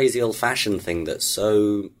weird, crazy, old-fashioned thing that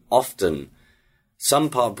so often some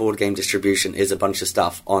part of board game distribution is a bunch of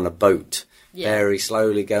stuff on a boat, very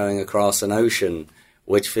slowly going across an ocean,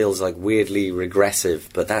 which feels like weirdly regressive,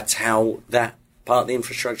 but that's how that part of the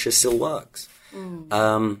infrastructure still works.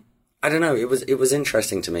 I don't know, it was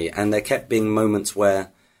interesting to me, and there kept being moments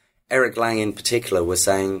where Eric Lang in particular was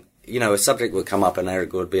saying, you know, a subject would come up and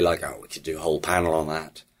Eric would be like, oh, we could do a whole panel on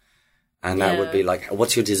that. And that would be like,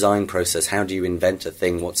 what's your design process? How do you invent a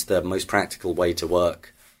thing? What's the most practical way to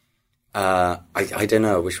work? I don't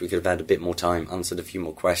know, I wish we could have had a bit more time, answered a few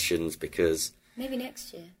more questions, because... Maybe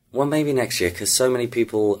next year. Well, maybe next year, because so many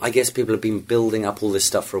people... I guess people have been building up all this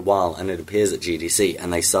stuff for a while, and it appears at GDC,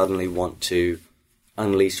 and they suddenly want to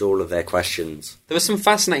unleash all of their questions. There was some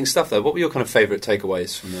fascinating stuff, though. What were your kind of favourite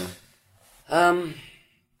takeaways from there?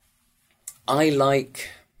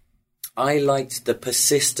 I liked the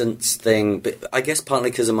persistence thing, but I guess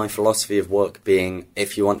partly because of my philosophy of work being,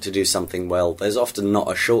 if you want to do something well, there's often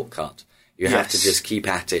not a shortcut. You have to just keep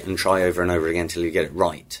at it and try over and over again until you get it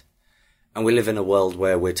right. And we live in a world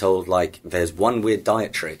where we're told, like, there's one weird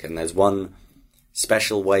diet trick and there's one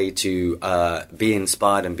special way to be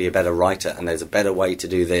inspired and be a better writer, and there's a better way to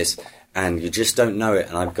do this, and you just don't know it,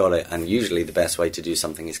 and I've got it. And usually the best way to do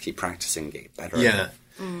something is keep practicing, get better at it.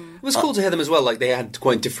 It was cool to hear them as well. Like, they had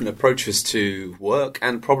quite different approaches to work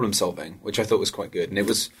and problem solving, which I thought was quite good. And it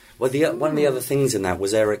was... Well, one of the other things in that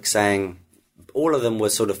was Eric saying all of them were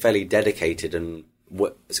sort of fairly dedicated, and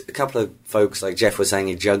a couple of folks, like Jeff was saying,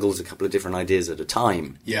 he juggles a couple of different ideas at a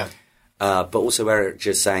time. Yeah. But also Eric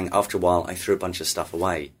just saying, after a while, I threw a bunch of stuff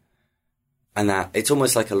away. And that it's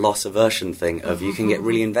almost like a loss aversion thing of you can get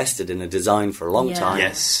really invested in a design for a long time.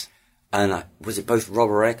 Yes. And was it both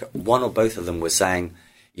Rob or Eric? One or both of them were saying,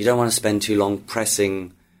 you don't want to spend too long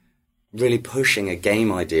really pushing a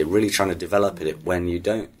game idea, really trying to develop it when you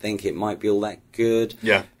don't think it might be all that good.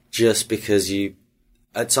 Yeah. Just because you,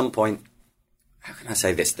 at some point, how can I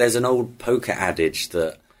say this? There's an old poker adage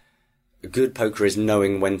that a good poker is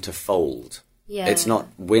knowing when to fold. Yeah. It's not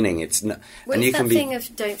winning. It's not. Well, and it's you that can thing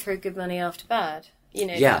of don't throw good money after bad. You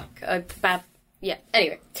know, Yeah. like bad. Yeah.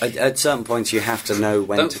 Anyway. At certain points, you have to know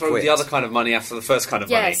when Don't to throw quit. the other kind of money after the first kind of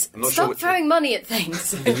Yes. money. I'm not Stop sure which throwing money at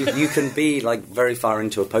things. you can be like very far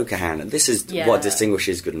into a poker hand, and this is what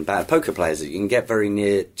distinguishes good and bad poker players. You can get very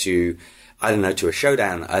near to, I don't know, to a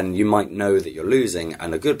showdown, and you might know that you're losing,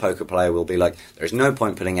 and a good poker player will be like, there's no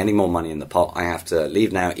point putting any more money in the pot, I have to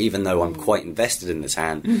leave now, even though I'm quite invested in this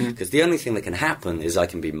hand, because the only thing that can happen is I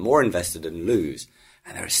can be more invested and lose,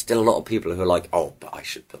 and there are still a lot of people who are like, oh, but I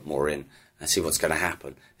should put more in and see what's going to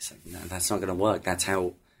happen. It's like, no, that's not going to work. That's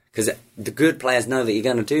how... Because the good players know that you're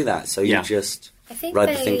going to do that, so you just ride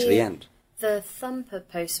the thing to the end. the Thumper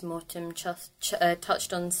post-mortem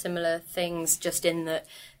touched on similar things, just in that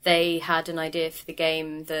they had an idea for the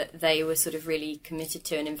game that they were sort of really committed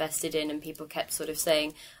to and invested in, and people kept sort of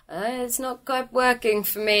saying, it's not quite working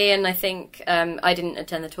for me. And I think I didn't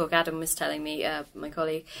attend the talk. Adam was telling me, my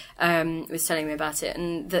colleague, was telling me about it,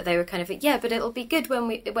 and that they were kind of like, yeah, but it'll be good when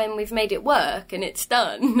we've made it work and it's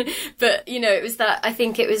done. But, you know, it was that, I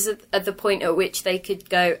think it was at the point at which they could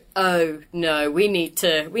go, oh no, we need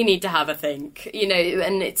to have a think, you know.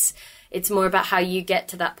 And it's more about how you get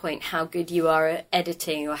to that point, how good you are at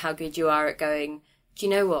editing, or how good you are at going, do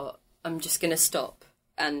you know what, I'm just going to stop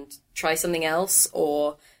and try something else,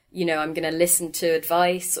 or, you know, I'm going to listen to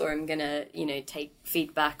advice, or I'm going to, you know, take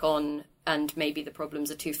feedback on, and maybe the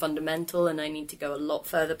problems are too fundamental and I need to go a lot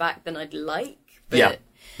further back than I'd like. But, yeah.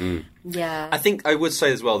 Yeah. I think I would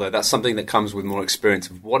say as well, though, that's something that comes with more experience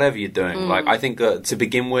of whatever you're doing. Like, I think to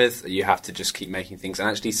begin with, you have to just keep making things and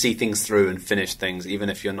actually see things through and finish things, even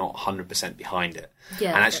if you're not 100% behind it. Yeah,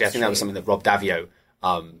 and actually, I think that was something that Rob Davio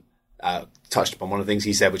touched upon. One of the things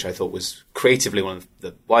he said, which I thought was creatively one of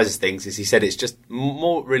the wisest things, is he said it's just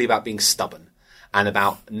more really about being stubborn and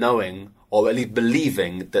about knowing, or at least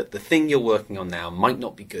believing, that the thing you're working on now might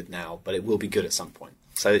not be good now, but it will be good at some point.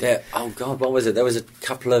 So, oh God, what was it? There was a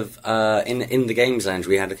couple of in the Games Lounge.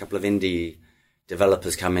 We had a couple of indie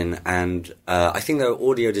developers come in, and I think they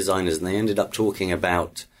were audio designers, and they ended up talking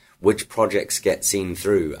about which projects get seen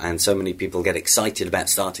through. And so many people get excited about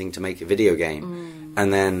starting to make a video game,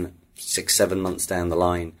 and then 6-7 months down the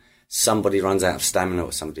line, somebody runs out of stamina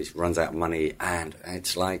or somebody runs out of money, and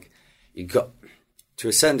it's like you got to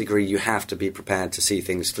a certain degree, you have to be prepared to see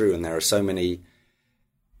things through. And there are so many.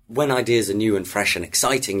 When ideas are new and fresh and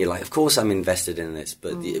exciting, you're like, of course I'm invested in this,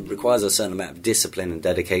 but it requires a certain amount of discipline and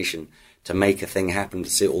dedication to make a thing happen, to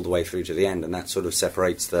see it all the way through to the end, and that sort of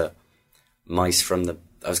separates the mice from the...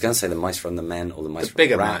 I was going to say the mice from the men, or the mice from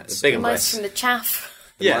the rats. The bigger mice mice from the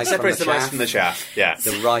chaff. Yeah, it separates the mice from the chaff. Yeah.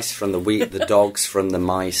 The rice from the wheat, the dogs from the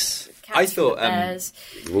mice. I thought...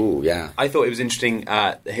 Ooh, yeah. I thought it was interesting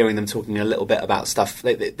hearing them talking a little bit about stuff.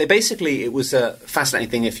 They basically... It was a fascinating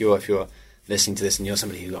thing if you're listening to this and you're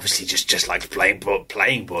somebody who obviously just likes playing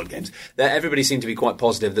board games, that everybody seemed to be quite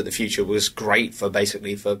positive that the future was great for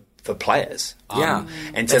players.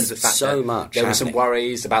 In terms of the fact that there were some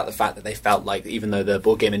worries about the fact that they felt like even though the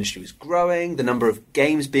board game industry was growing, the number of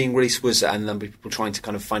games being released and the number of people trying to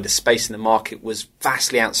kind of find a space in the market was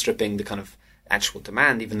vastly outstripping the kind of actual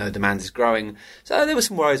demand, even though demand is growing. So there were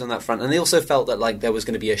some worries on that front, and they also felt that like there was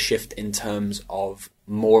going to be a shift in terms of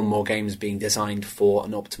more and more games being designed for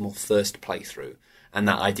an optimal first playthrough, and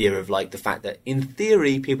that idea of like the fact that in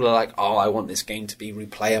theory people are like, oh, I want this game to be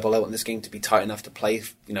replayable, I want this game to be tight enough to play,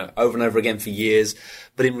 you know, over and over again for years,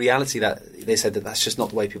 but in reality that they said that that's just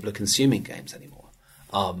not the way people are consuming games anymore.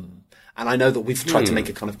 And I know that we've tried to make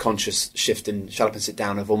a kind of conscious shift in Shut Up and Sit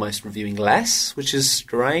Down of almost reviewing less, which is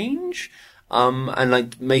strange. And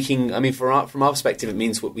like making, I mean, from our perspective, it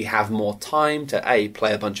means that we have more time to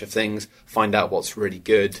play a bunch of things, find out what's really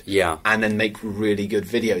good, and then make really good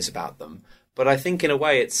videos about them. But I think in a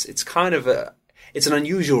way, it's kind of it's an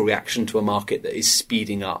unusual reaction to a market that is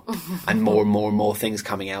speeding up and more things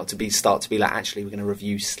coming out to start to be like, actually, we're going to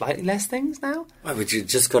review slightly less things now. Well, but you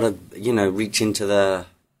just got to, reach into the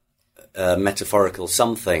metaphorical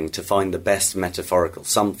something to find the best metaphorical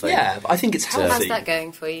something. Yeah, I think it's healthy. How's that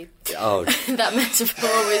going for you? Oh, that metaphor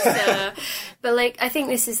was... but, like, I think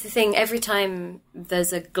this is the thing. Every time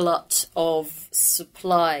there's a glut of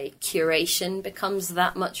supply, curation becomes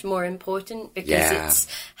that much more important, because it's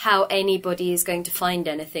how anybody is going to find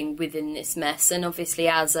anything within this mess. And obviously,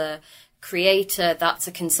 as a creator, that's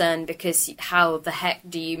a concern, because how the heck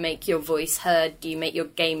do you make your voice heard? Do you make your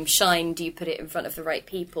game shine? Do you put it in front of the right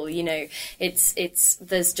people? It's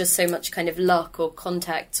there's just so much kind of luck or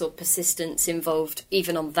contacts or persistence involved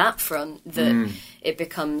even on that front that it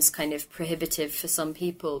becomes kind of prohibitive for some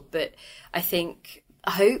people. But I think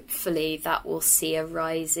hopefully that will see a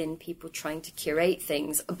rise in people trying to curate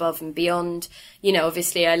things above and beyond.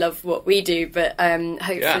 Obviously I love what we do, but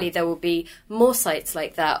hopefully there will be more sites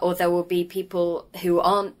like that, or there will be people who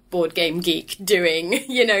aren't Board Game Geek doing,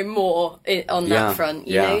 more on that front,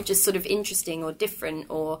 just sort of interesting or different,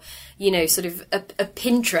 or, sort of a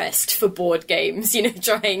Pinterest for board games,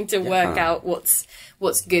 trying to work out what's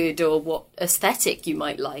good or what aesthetic you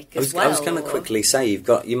might like as well. I was going to quickly say,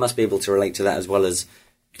 you must be able to relate to that as well as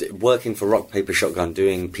working for Rock Paper Shotgun,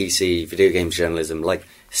 doing PC video games journalism. Like,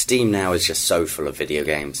 Steam now is just so full of video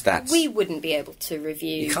games. We wouldn't be able to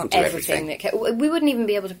review you can't do everything we wouldn't even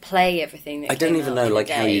be able to play everything that I don't even know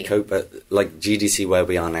how you cope at like GDC where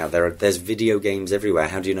we are now. There's video games everywhere.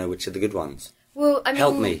 How do you know which are the good ones? Well, I mean,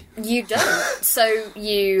 Help me. You don't. So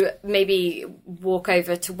you maybe walk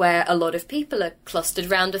over to where a lot of people are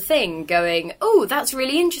clustered around a thing going, oh, that's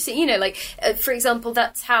really interesting. You know, like, for example,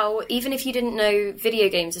 that's how, even if you didn't know video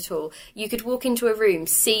games at all, you could walk into a room,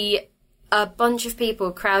 see a bunch of people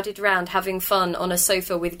crowded around having fun on a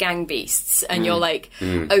sofa with gang beasts, and you're like,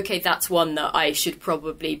 okay, that's one that I should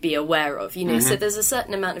probably be aware of, you know. So there's a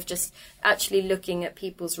certain amount of just actually looking at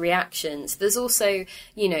people's reactions. There's also,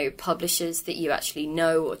 you know, publishers that you actually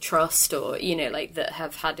know or trust, or, you know, like that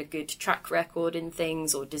have had a good track record in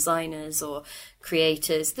things, or designers or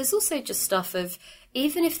creators. There's also just stuff of,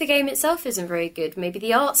 even if the game itself isn't very good, maybe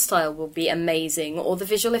the art style will be amazing, or the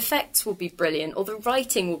visual effects will be brilliant, or the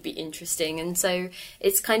writing will be interesting. And so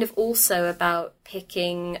it's kind of also about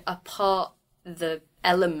picking apart the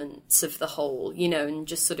elements of the whole, you know, and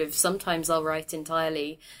just sort of, sometimes I'll write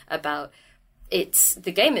entirely about it's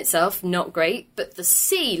the game itself, not great, but the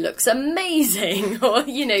sea looks amazing, or,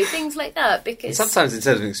 you know, things like that. Because sometimes in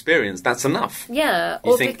terms of experience, that's enough. Yeah.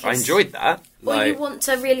 You think, I enjoyed that. Or you want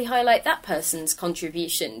to really highlight that person's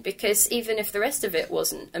contribution, because even if the rest of it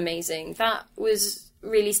wasn't amazing, that was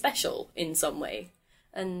really special in some way.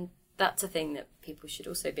 And that's a thing that people should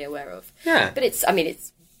also be aware of. Yeah. But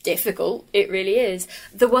it's difficult. It really is.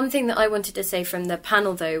 The one thing that I wanted to say from the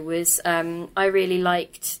panel, though, was I really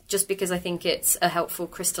liked, just because I think it's a helpful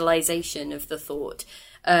crystallization of the thought,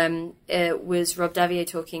 was Rob Daviau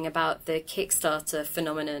talking about the Kickstarter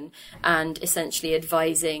phenomenon, and essentially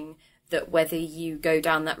advising that whether you go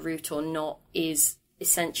down that route or not is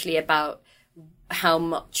essentially about how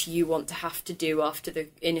much you want to have to do after the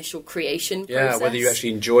initial creation process. Yeah, whether you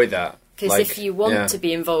actually enjoy that. Because if you want to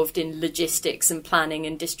be involved in logistics and planning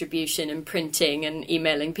and distribution and printing and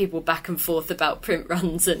emailing people back and forth about print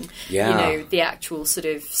runs and, you know, the actual sort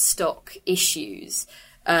of stock issues.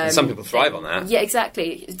 Some people thrive on that. Yeah,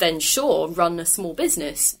 exactly. Then sure, run a small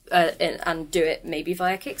business and do it maybe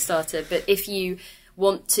via Kickstarter. But if you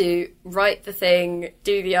want to write the thing,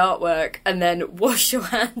 do the artwork, and then wash your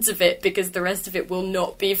hands of it because the rest of it will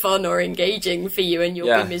not be fun or engaging for you, and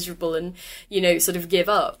you'll be miserable and, you know, sort of give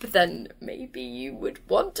up, then maybe you would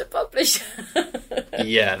want to publish.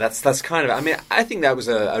 Yeah, that's kind of, I mean, I think that was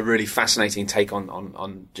a really fascinating take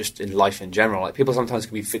on just in life in general. Like, people sometimes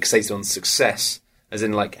can be fixated on success, as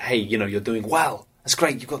in like, hey, you know, you're doing well, that's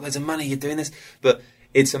great, you've got loads of money, you're doing this. But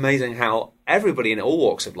it's amazing how everybody in all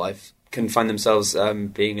walks of life can find themselves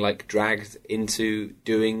being like dragged into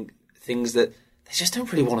doing things that they just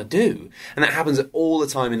don't really want to do. And that happens all the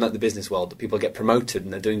time in like the business world, that people get promoted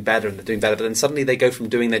and they're doing better, but then suddenly they go from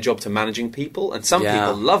doing their job to managing people, and some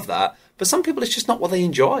people love that, but some people it's just not what they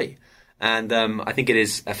enjoy. And I think it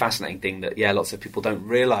is a fascinating thing that, lots of people don't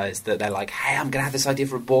realise that they're like, hey, I'm going to have this idea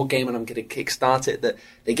for a board game and I'm going to kickstart it, that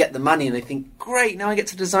they get the money and they think, great, now I get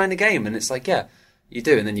to design a game. And it's like, you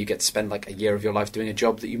do, and then you get to spend like a year of your life doing a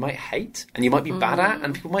job that you might hate and you might be bad at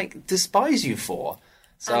and people might despise you for.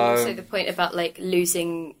 So, and also the point about like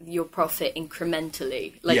losing your profit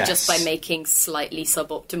incrementally, like just by making slightly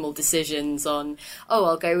suboptimal decisions on,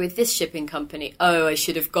 I'll go with this shipping company. I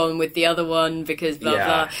should have gone with the other one because blah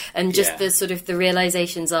blah. And just the sort of the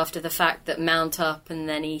realizations after the fact that mount up and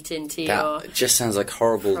then eat into your. It just sounds like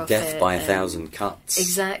horrible death by 1,000 cuts.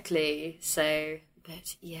 Exactly. So.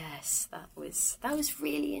 But yes, that was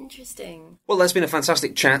really interesting. Well, that's been a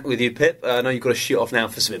fantastic chat with you, Pip. I know you've got to shoot off now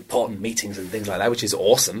for some important meetings and things like that, which is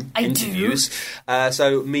awesome. Interviews.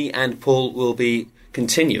 So me and Paul will be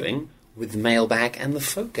continuing with the mailbag and the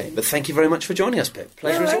folk game. But thank you very much for joining us, Pip.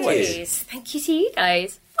 Pleasure as always. Thank you to you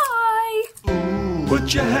guys. Bye. Ooh,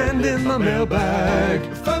 put your hand in the mailbag.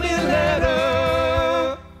 Find me a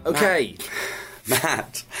letter. Okay.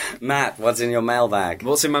 Matt, what's in your mailbag?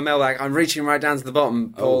 What's in my mailbag? I'm reaching right down to the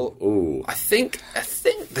bottom, Paul. Ooh. I think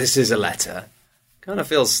this is a letter. Kind of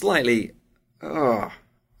feels slightly. Oh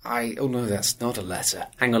no, that's not a letter.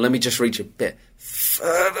 Hang on, let me just reach a bit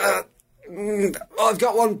further. I've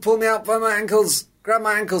got one. Pull me out by my ankles. Grab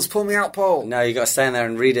my ankles. Pull me out, Paul. No, you got to stand there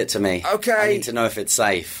and read it to me. Okay. I need to know if it's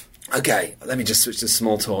safe. Okay, let me just switch the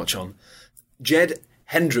small torch on. Jed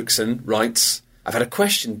Hendrickson writes, I've had a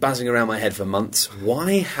question buzzing around my head for months.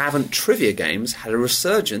 Why haven't trivia games had a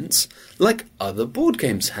resurgence like other board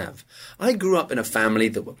games have? I grew up in a family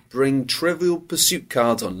that would bring Trivial Pursuit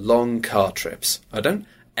cards on long car trips. I don't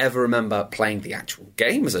ever remember playing the actual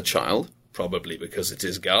game as a child, probably because it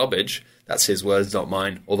is garbage. That's his words, not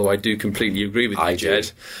mine, although I do completely agree with you,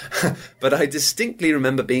 Jed. But I distinctly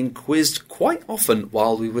remember being quizzed quite often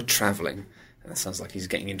while we were travelling. That sounds like he's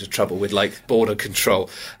getting into trouble with, like, border control.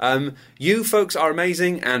 You folks are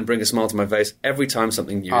amazing and bring a smile to my face every time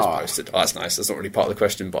something new is posted. Oh, that's nice. That's not really part of the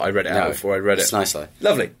question, but I read it out before I read it. It's nice, though.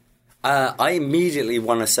 Lovely. I immediately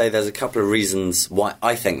want to say there's a couple of reasons why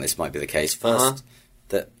I think this might be the case. First,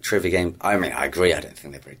 that trivia game, I mean, I agree, I don't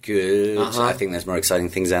think they're very good. I think there's more exciting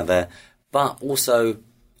things out there. But also,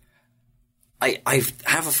 I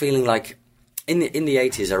have a feeling like in the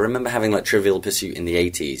 80s, I remember having like Trivial Pursuit in the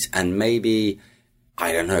 80s, and maybe,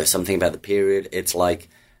 I don't know, something about the period. It's like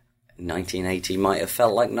 1980 might have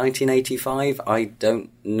felt like 1985. I don't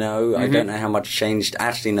know. I don't know how much changed.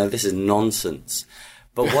 Actually, no, this is nonsense.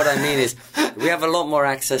 But what I mean is, we have a lot more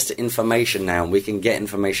access to information now, and we can get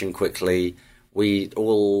information quickly. We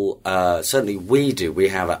all, certainly we do. We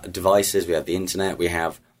have devices, we have the internet, we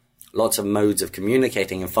have lots of modes of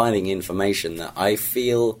communicating and finding information that I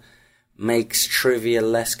feel makes trivia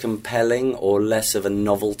less compelling or less of a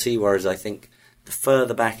novelty, whereas I think the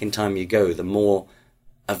further back in time you go, the more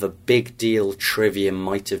of a big deal trivia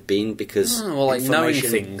might have been, because knowing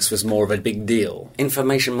things was more of a big deal.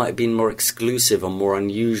 Information might have been more exclusive or more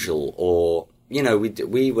unusual, or, you know,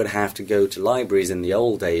 we would have to go to libraries in the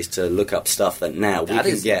old days to look up stuff that now we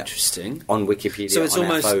can get on Wikipedia so it's on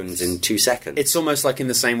our phones in 2 seconds. It's almost like in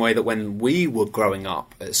the same way that when we were growing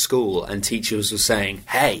up at school and teachers were saying,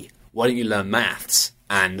 hey, why don't you learn maths?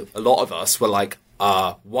 And a lot of us were like,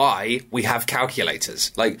 why? We have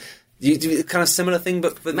calculators. Like, you do a kind of similar thing,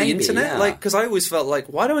 but for the internet? Yeah. Like, because I always felt like,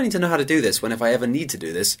 why do I need to know how to do this when if I ever need to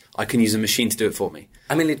do this, I can use a machine to do it for me?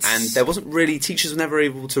 I mean, and there wasn't really, teachers were never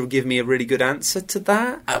able to give me a really good answer to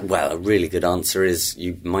that. Well, a really good answer is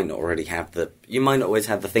you might not already have you might not always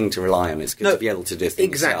have the thing to rely on. It's good to be able to do things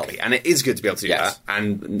exactly, yourself. And it is good to be able to do that.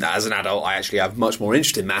 And as an adult, I actually have much more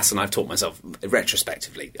interest in maths than I've taught myself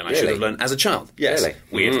retrospectively, and I should have learned as a child. Yes, really?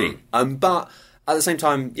 Weirdly. But at the same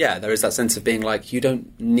time, yeah, there is that sense of being like, you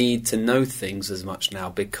don't need to know things as much now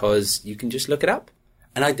because you can just look it up.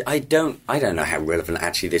 And I don't know how relevant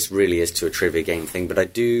actually this really is to a trivia game thing, but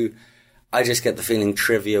I just get the feeling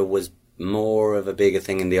trivia was more of a bigger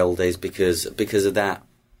thing in the old days because of that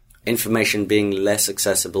information being less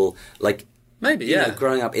accessible. Like, maybe, you know,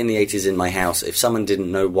 growing up in the 80s in my house, if someone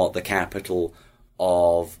didn't know what the capital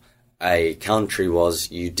of a country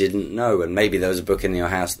was, you didn't know, and maybe there was a book in your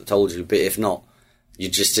house that told you, but if not, you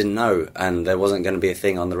just didn't know, and there wasn't going to be a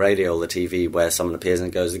thing on the radio or the TV where someone appears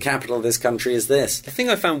and goes, the capital of this country is this. The thing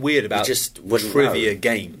I found weird about trivia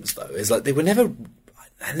games, though, is like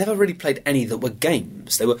I never really played any that were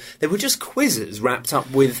games. They were just quizzes wrapped up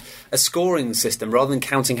with a scoring system. Rather than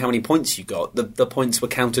counting how many points you got, the points were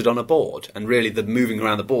counted on a board, and really the moving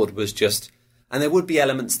around the board was just... And there would be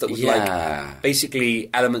elements that would basically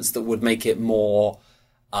elements that would make it more...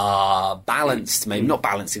 balanced, maybe not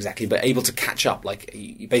balanced exactly, but able to catch up. Like,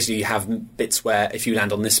 you have bits where if you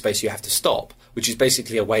land on this space, you have to stop, which is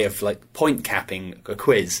basically a way of like point capping a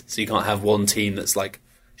quiz. So you can't have one team that's like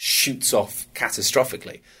shoots off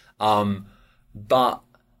catastrophically. But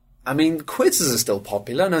I mean, quizzes are still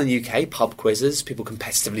popular. I know in the UK, pub quizzes, people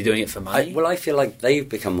competitively doing it for money. I feel like they've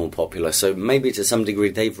become more popular. So maybe to some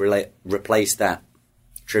degree they've replaced that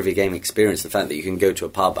trivia game experience, the fact that you can go to a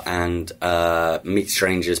pub and meet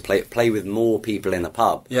strangers, play with more people in the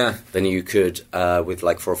pub than you could with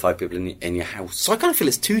like 4 or 5 people in your house. So I kind of feel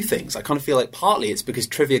it's two things. I kind of feel like partly it's because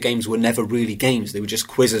trivia games were never really games. They were just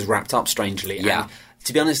quizzes wrapped up strangely. Yeah. And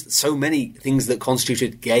to be honest, so many things that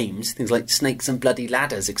constituted games, things like Snakes and Bloody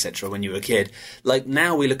Ladders, etc., when you were a kid, like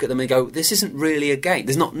now we look at them and go, this isn't really a game.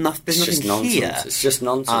 There's nothing here. It's just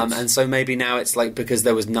nonsense. And so maybe now it's like because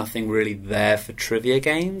there was nothing really there for trivia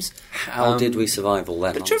games. How did we survive all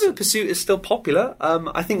that But nonsense? Trivial Pursuit is still popular.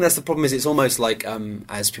 I think that's the problem, is it's almost like,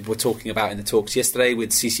 as people were talking about in the talks yesterday with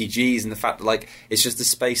CCGs and the fact that like it's just a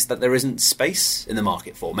space that there isn't space in the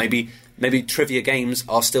market for. Maybe trivia games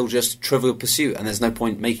are still just Trivial Pursuit and there's no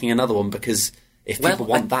point making another one because if people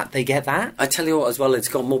want that, they get that. I tell you what as well, it's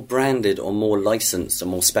got more branded or more licensed or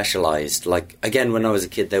more specialised. Like, again, when I was a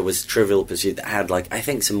kid, there was Trivial Pursuit that had, like, I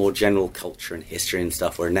think some more general culture and history and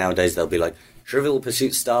stuff, where nowadays they'll be like, Trivial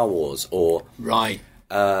Pursuit Star Wars or... Right.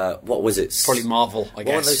 What was it? Probably Marvel, I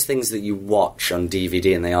guess. One of those things that you watch on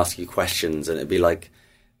DVD and they ask you questions and it'd be like...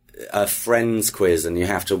 a Friends quiz, and you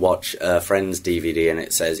have to watch a Friends DVD, and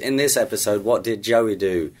it says, in this episode, what did Joey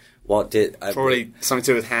do? What did... Probably something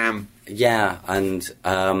to do with ham. Yeah, and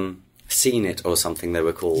Seen It or something they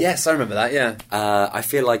were called. Yes, I remember that, yeah. I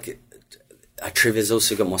feel like trivia's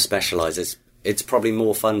also got more specialised. It's probably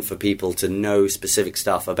more fun for people to know specific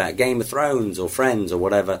stuff about Game of Thrones or Friends or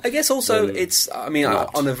whatever. I guess also it's, I mean,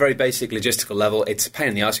 on a very basic logistical level, it's a pain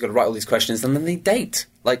in the arse. You've got to write all these questions and then they date.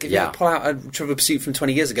 Like, if you pull out a Trivial Pursuit from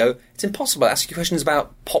 20 years ago, it's impossible to ask you questions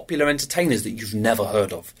about popular entertainers that you've never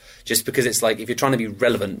heard of. Just because it's like, if you're trying to be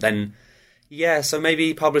relevant, then... Yeah, so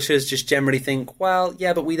maybe publishers just generally think, well,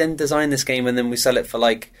 yeah, but we then design this game and then we sell it for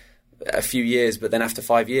like a few years, but then after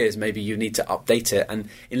 5 years, maybe you need to update it. And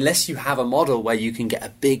unless you have a model where you can get a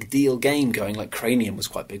big deal game going, like Cranium was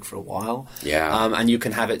quite big for a while, and you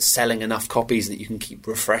can have it selling enough copies that you can keep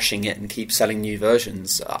refreshing it and keep selling new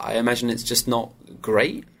versions, I imagine it's just not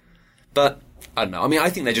great. But I don't know. I mean, I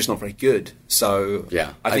think they're just not very good. So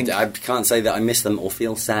yeah, I can't say that I miss them or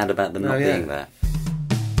feel sad about them not being there.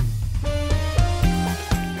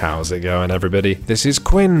 How's it going, everybody? This is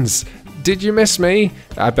Quins. Did you miss me?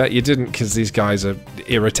 I bet you didn't, because these guys are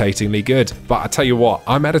irritatingly good. But I tell you what,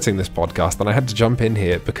 I'm editing this podcast and I had to jump in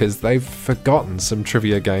here because they've forgotten some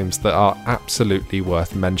trivia games that are absolutely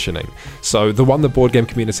worth mentioning. So the one the board game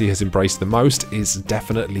community has embraced the most is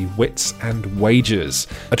definitely Wits and Wagers,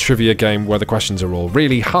 a trivia game where the questions are all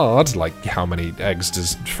really hard, like how many eggs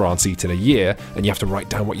does France eat in a year, and you have to write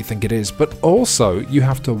down what you think it is, but also you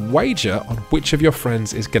have to wager on which of your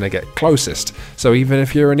friends is going to get closest. So even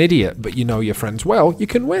if you're an idiot, but you know your friends well, you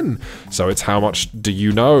can win. So it's how much do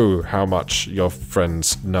you know how much your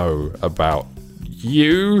friends know about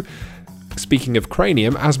you. Speaking of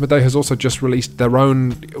Cranium, Asmodee has also just released their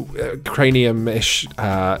own Cranium-ish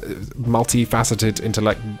multifaceted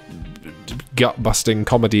intellect gut-busting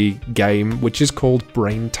comedy game, which is called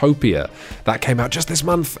Braintopia. That came out just this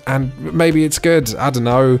month, and maybe it's good. I don't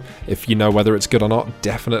know. If you know whether it's good or not,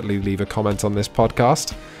 definitely leave a comment on this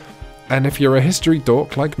podcast. And if you're a history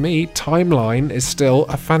dork like me, Timeline is still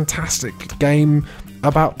a fantastic game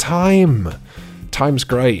about time. Time's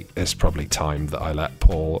great. It's probably time that I let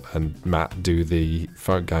Paul and Matt do the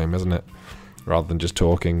phone game, isn't it? Rather than just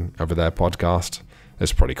talking over their podcast.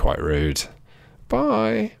 It's probably quite rude.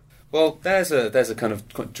 Bye. Well, there's a kind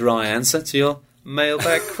of quite dry answer to your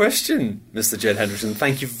mailbag question, Mr. Jed Henderson.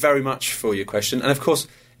 Thank you very much for your question. And of course,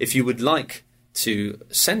 if you would like to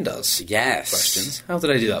send us questions. How did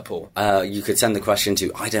I do that, Paul? You could send the question to,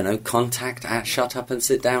 I don't know,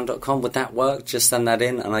 contact@shutupandsitdown.com. Would that work? Just send that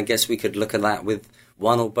in, and I guess we could look at that with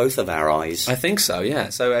one or both of our eyes. I think so,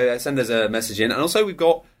 yeah. So send us a message in. And also we've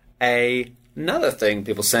got another thing,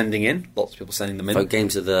 people sending in. Lots of people sending them in. Folk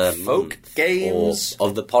games of the Folk games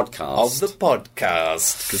of the podcast. Of the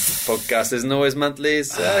podcast. Because the podcast isn't always monthly,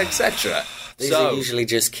 etc. These are usually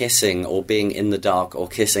just kissing or being in the dark or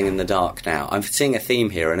kissing in the dark now. I'm seeing a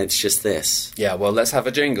theme here, and it's just this. Yeah, well, let's have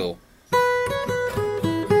a jingle.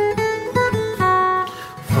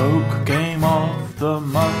 Folk Game of the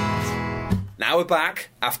Month. Now we're back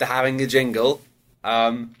after having a jingle.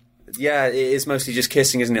 Yeah, it is mostly just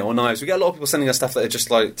kissing, isn't it, or knives. We get a lot of people sending us stuff that are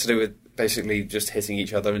just like to do with basically just hitting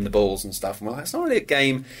each other in the balls and stuff. And we're like, it's not really a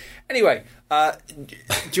game. Anyway, do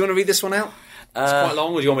you want to read this one out? It's quite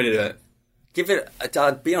long, or do you want me to do it? Give it.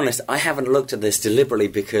 I'll be honest. I haven't looked at this deliberately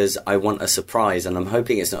because I want a surprise, and I'm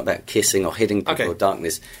hoping it's not about kissing or hitting people or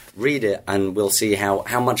darkness. Read it, and we'll see how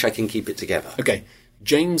much I can keep it together. Okay.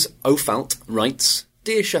 James O'Falt writes,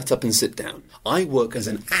 "Dear Shut Up and Sit Down, I work as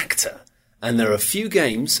an actor, and there are a few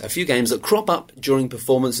games that crop up during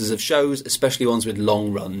performances of shows, especially ones with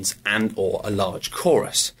long runs and or a large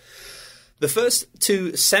chorus. The first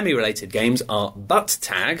two semi-related games are Butt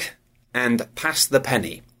Tag and Pass the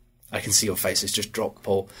Penny." I can see your faces just drop,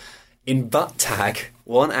 Paul. In Butt Tag,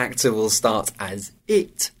 one actor will start as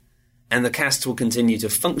it, and the cast will continue to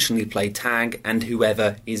functionally play tag, and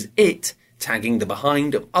whoever is it, tagging the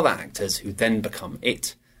behind of other actors who then become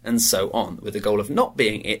it, and so on, with the goal of not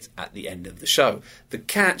being it at the end of the show. The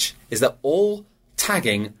catch is that all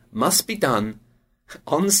tagging must be done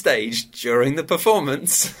on stage during the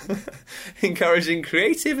performance, encouraging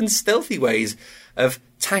creative and stealthy ways of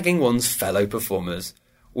tagging one's fellow performers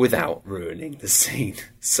without ruining the scene.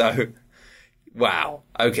 So, wow,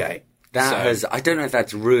 okay. I don't know if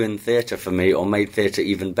that's ruined theatre for me or made theatre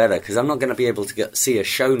even better, because I'm not going to be able to see a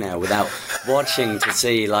show now without watching to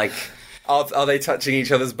see, like... Are they touching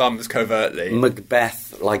each other's bums covertly?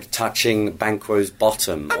 Macbeth, like, touching Banquo's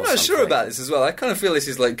bottom I'm not sure about this as well. I kind of feel this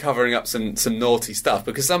is, like, covering up some naughty stuff,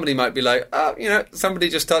 because somebody might be like, somebody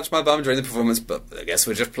just touched my bum during the performance, but I guess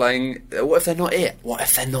we're just playing... What if they're not it? What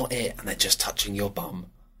if they're not it and they're just touching your bum?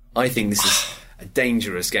 I think this is a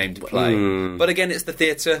dangerous game to play. But again, it's the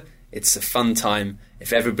theatre. It's a fun time.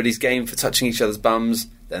 If everybody's game for touching each other's bums,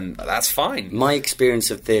 then that's fine. My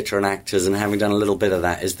experience of theatre and actors, and having done a little bit of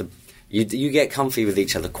that, is you get comfy with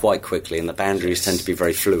each other quite quickly, and the boundaries tend to be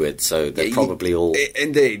very fluid, so they're probably all...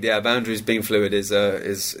 Indeed, yeah, boundaries being fluid is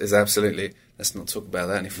absolutely... Let's not talk about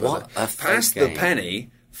that any further. Pass the Penny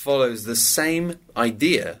follows the same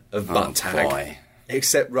idea of butt tag,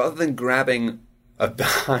 except rather than grabbing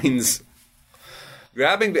behinds,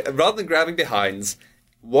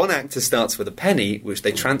 one actor starts with a penny, which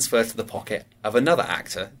they transfer to the pocket of another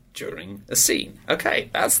actor during a scene. Okay,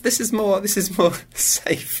 this is more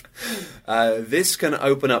safe. This can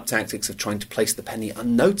open up tactics of trying to place the penny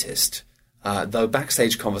unnoticed, though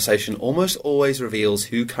backstage conversation almost always reveals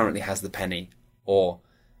who currently has the penny, or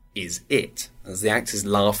is it, as the actors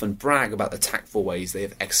laugh and brag about the tactful ways they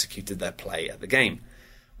have executed their play at the game.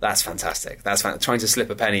 That's fantastic. Trying to slip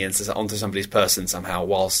a penny onto somebody's person somehow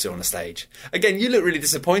whilst you're on a stage. Again, you look really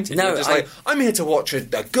disappointed. No, you're just I'm here to watch a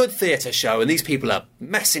good theatre show, and these people are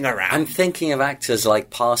messing around. I'm thinking of actors like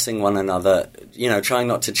passing one another, trying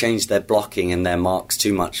not to change their blocking and their marks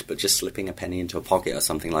too much, but just slipping a penny into a pocket or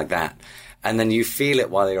something like that. And then you feel it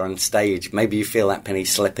while you're on stage. Maybe you feel that penny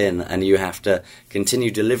slip in and you have to continue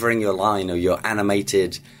delivering your line or your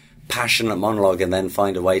animated, passionate monologue and then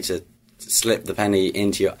find a way to slip the penny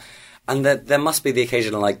into your... And there must be the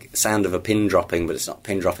occasional sound of a pin dropping, but it's not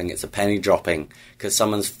pin dropping, it's a penny dropping, because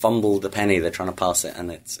someone's fumbled the penny, they're trying to pass it,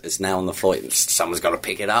 and it's now on the floor. Someone's got to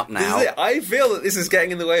pick it up now. This is it. I feel that this is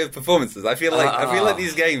getting in the way of performances. I feel like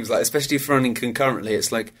these games, especially if running concurrently,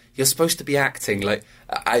 it's like you're supposed to be acting.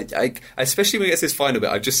 I especially when it gets this final bit,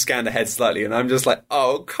 I've just scanned ahead slightly, and I'm just like,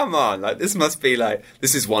 oh, come on! This must be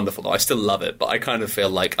this is wonderful. I still love it, but I kind of feel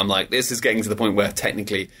like this is getting to the point where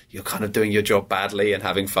technically you're kind of doing your job badly and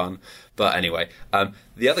having fun. But anyway,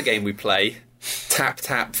 the other game we play, Tap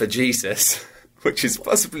Tap for Jesus, which is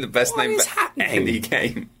possibly the best name for any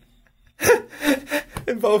game,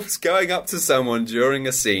 involves going up to someone during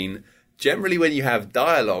a scene, generally when you have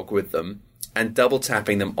dialogue with them, and double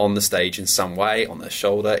tapping them on the stage in some way, on their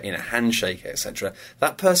shoulder, in a handshake, etc.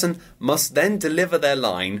 That person must then deliver their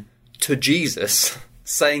line to Jesus,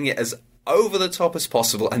 saying it as over the top as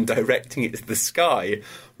possible and directing it to the sky,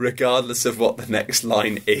 regardless of what the next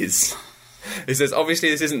line is. He says, obviously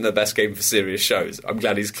this isn't the best game for serious shows. I'm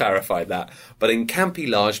glad he's clarified that. But in campy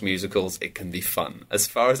large musicals, it can be fun. As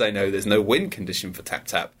far as I know, there's no win condition for Tap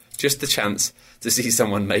Tap. Just the chance to see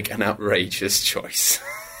someone make an outrageous choice.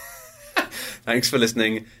 Thanks for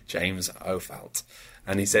listening, James Ofalt.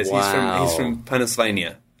 And he says he's from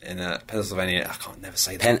Pennsylvania. In Pennsylvania, I can't never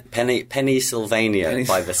say that. Pennsylvania,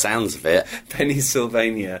 by the sounds of it.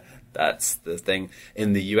 Pennsylvania, that's the thing.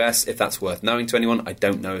 In the US, if that's worth knowing to anyone, I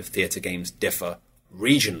don't know if theatre games differ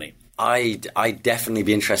regionally. I'd definitely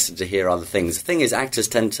be interested to hear other things. The thing is, actors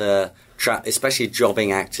tend to, especially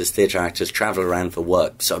jobbing actors, theatre actors, travel around for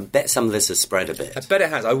work. So I bet some of this has spread a bit. I bet it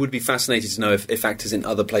has. I would be fascinated to know if actors in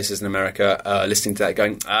other places in America are listening to that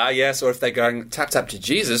going, yes, or if they're going, tap tap to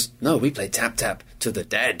Jesus. No, we play tap tap to the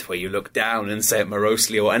dead, where you look down and say it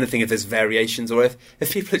morosely, or anything if there's variations, or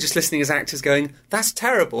if people are just listening as actors going, that's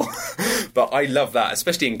terrible. But I love that,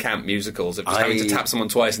 especially in camp musicals, of just having to tap someone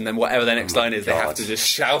twice and then whatever their next line is, they have to just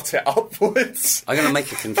shout it upwards. I'm going to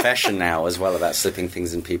make a confession now as well about slipping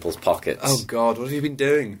things in people's pockets. Oh God, what have you been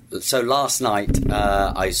doing? So last night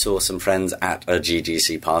I saw some friends at a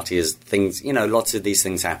GDC party. As things, lots of these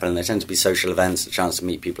things happen. They tend to be social events, a chance to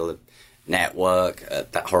meet people, network,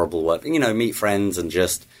 that horrible word, meet friends and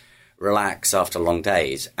just relax after long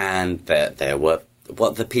days. And there were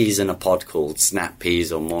what the peas in a pod called, snap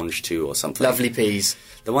peas or mange tout or something. Lovely peas.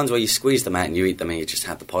 The ones where you squeeze them out and you eat them and you just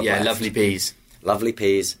have the pod left. Lovely peas. Lovely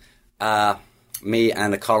peas. Me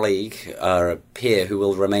and a colleague, a peer who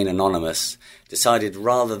will remain anonymous, decided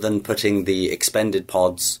rather than putting the expended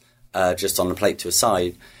pods just on the plate to a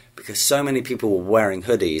side, because so many people were wearing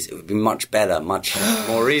hoodies, it would be much better, much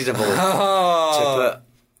more reasonable to put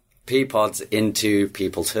pea pods into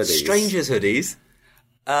people's hoodies. Strangers' hoodies?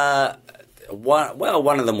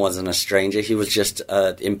 One of them wasn't a stranger. He was just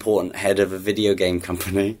an important head of a video game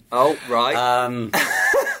company. Oh, right.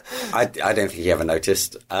 I don't think he ever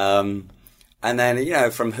noticed. And then,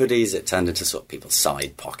 from hoodies, it turned into sort of people's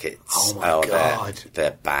side pockets. Oh, my God.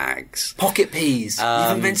 Their bags. Pocket peas.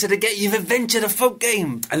 You've invented a folk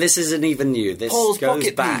game. And this isn't even new. This Paul's goes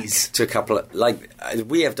Pocket back Peas. to a couple of...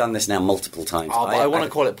 we have done this now multiple times. Oh, but I want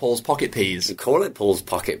to call it Paul's Pocket Peas. Call it Paul's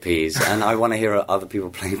Pocket Peas. And I want to hear other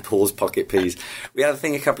people playing Paul's Pocket Peas. We had a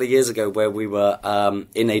thing a couple of years ago where we were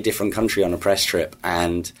in a different country on a press trip.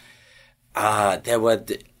 And there were...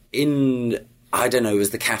 I don't know, it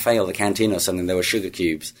was the cafe or the canteen or something, there were sugar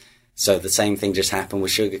cubes. So the same thing just happened with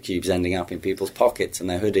sugar cubes ending up in people's pockets and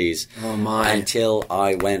their hoodies. Oh, my. Until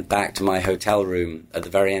I went back to my hotel room at the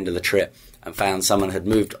very end of the trip and found someone had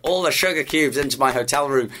moved all the sugar cubes into my hotel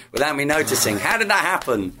room without me noticing. How did that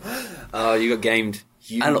happen? Oh, you got gamed.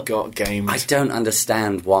 Got gamed. I don't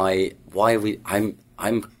understand why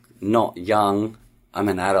I'm not young. I'm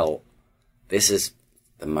an adult. This is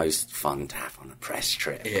the most fun to have on a press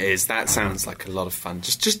trip. It is. That sounds like a lot of fun.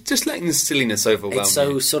 Just letting the silliness overwhelm you. It's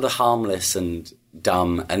so sort of harmless and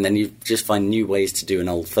dumb, and then you just find new ways to do an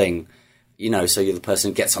old thing. you know, so you're the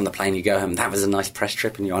person who gets on the plane, you go home, that was a nice press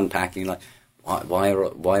trip, and you're unpacking, you're like, why are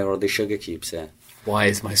all these sugar cubes here? Why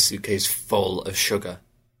is my suitcase full of sugar?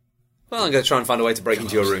 Well, I'm going to try and find a way to break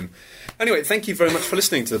into your room. Anyway, thank you very much for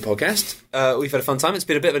listening to the podcast. We've had a fun time. It's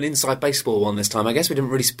been a bit of an inside baseball one this time, I guess. We didn't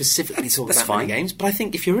really specifically talk about many games, but I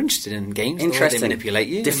think if you're interested in games, interesting, they manipulate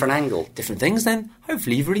you, different angle, different things, then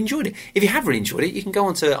hopefully you've really enjoyed it. If you have really enjoyed it, you can go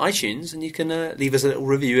onto iTunes and you can leave us a little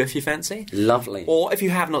review if you fancy. Lovely. Or if you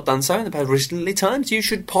have not done so in the past recently times, you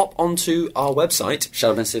should pop onto our website,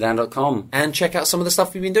 shutupandSitDown.com, and check out some of the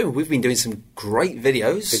stuff we've been doing. We've been doing some great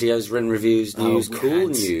videos. Written reviews, news, cool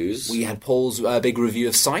news. We had Paul's big review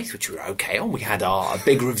of Scythe, which we were okay on. We had our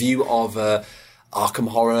big review of Arkham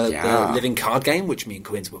Horror, the living card game, which me and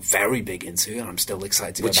Quinns were very big into, and I'm still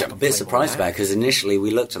excited to go back and play. Which I'm a bit surprised about, because initially we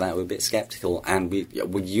looked at that, we were a bit sceptical, and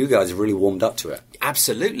you guys have really warmed up to it.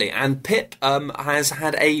 Absolutely. And Pip has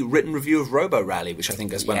had a written review of Robo Rally, which I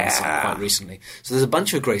think has went on the site quite recently. So there's a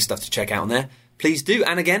bunch of great stuff to check out on there. Please do.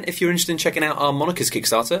 And again, if you're interested in checking out our Monica's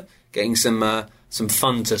Kickstarter, getting some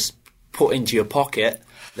fun to put into your pocket,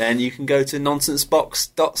 then you can go to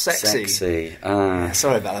nonsensebox.sexy. Sexy.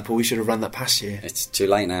 Sorry about that, Paul. We should have run that past you. It's too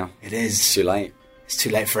late now. It is. It's too late. It's too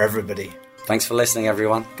late for everybody. Thanks for listening,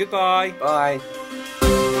 everyone. Goodbye. Bye.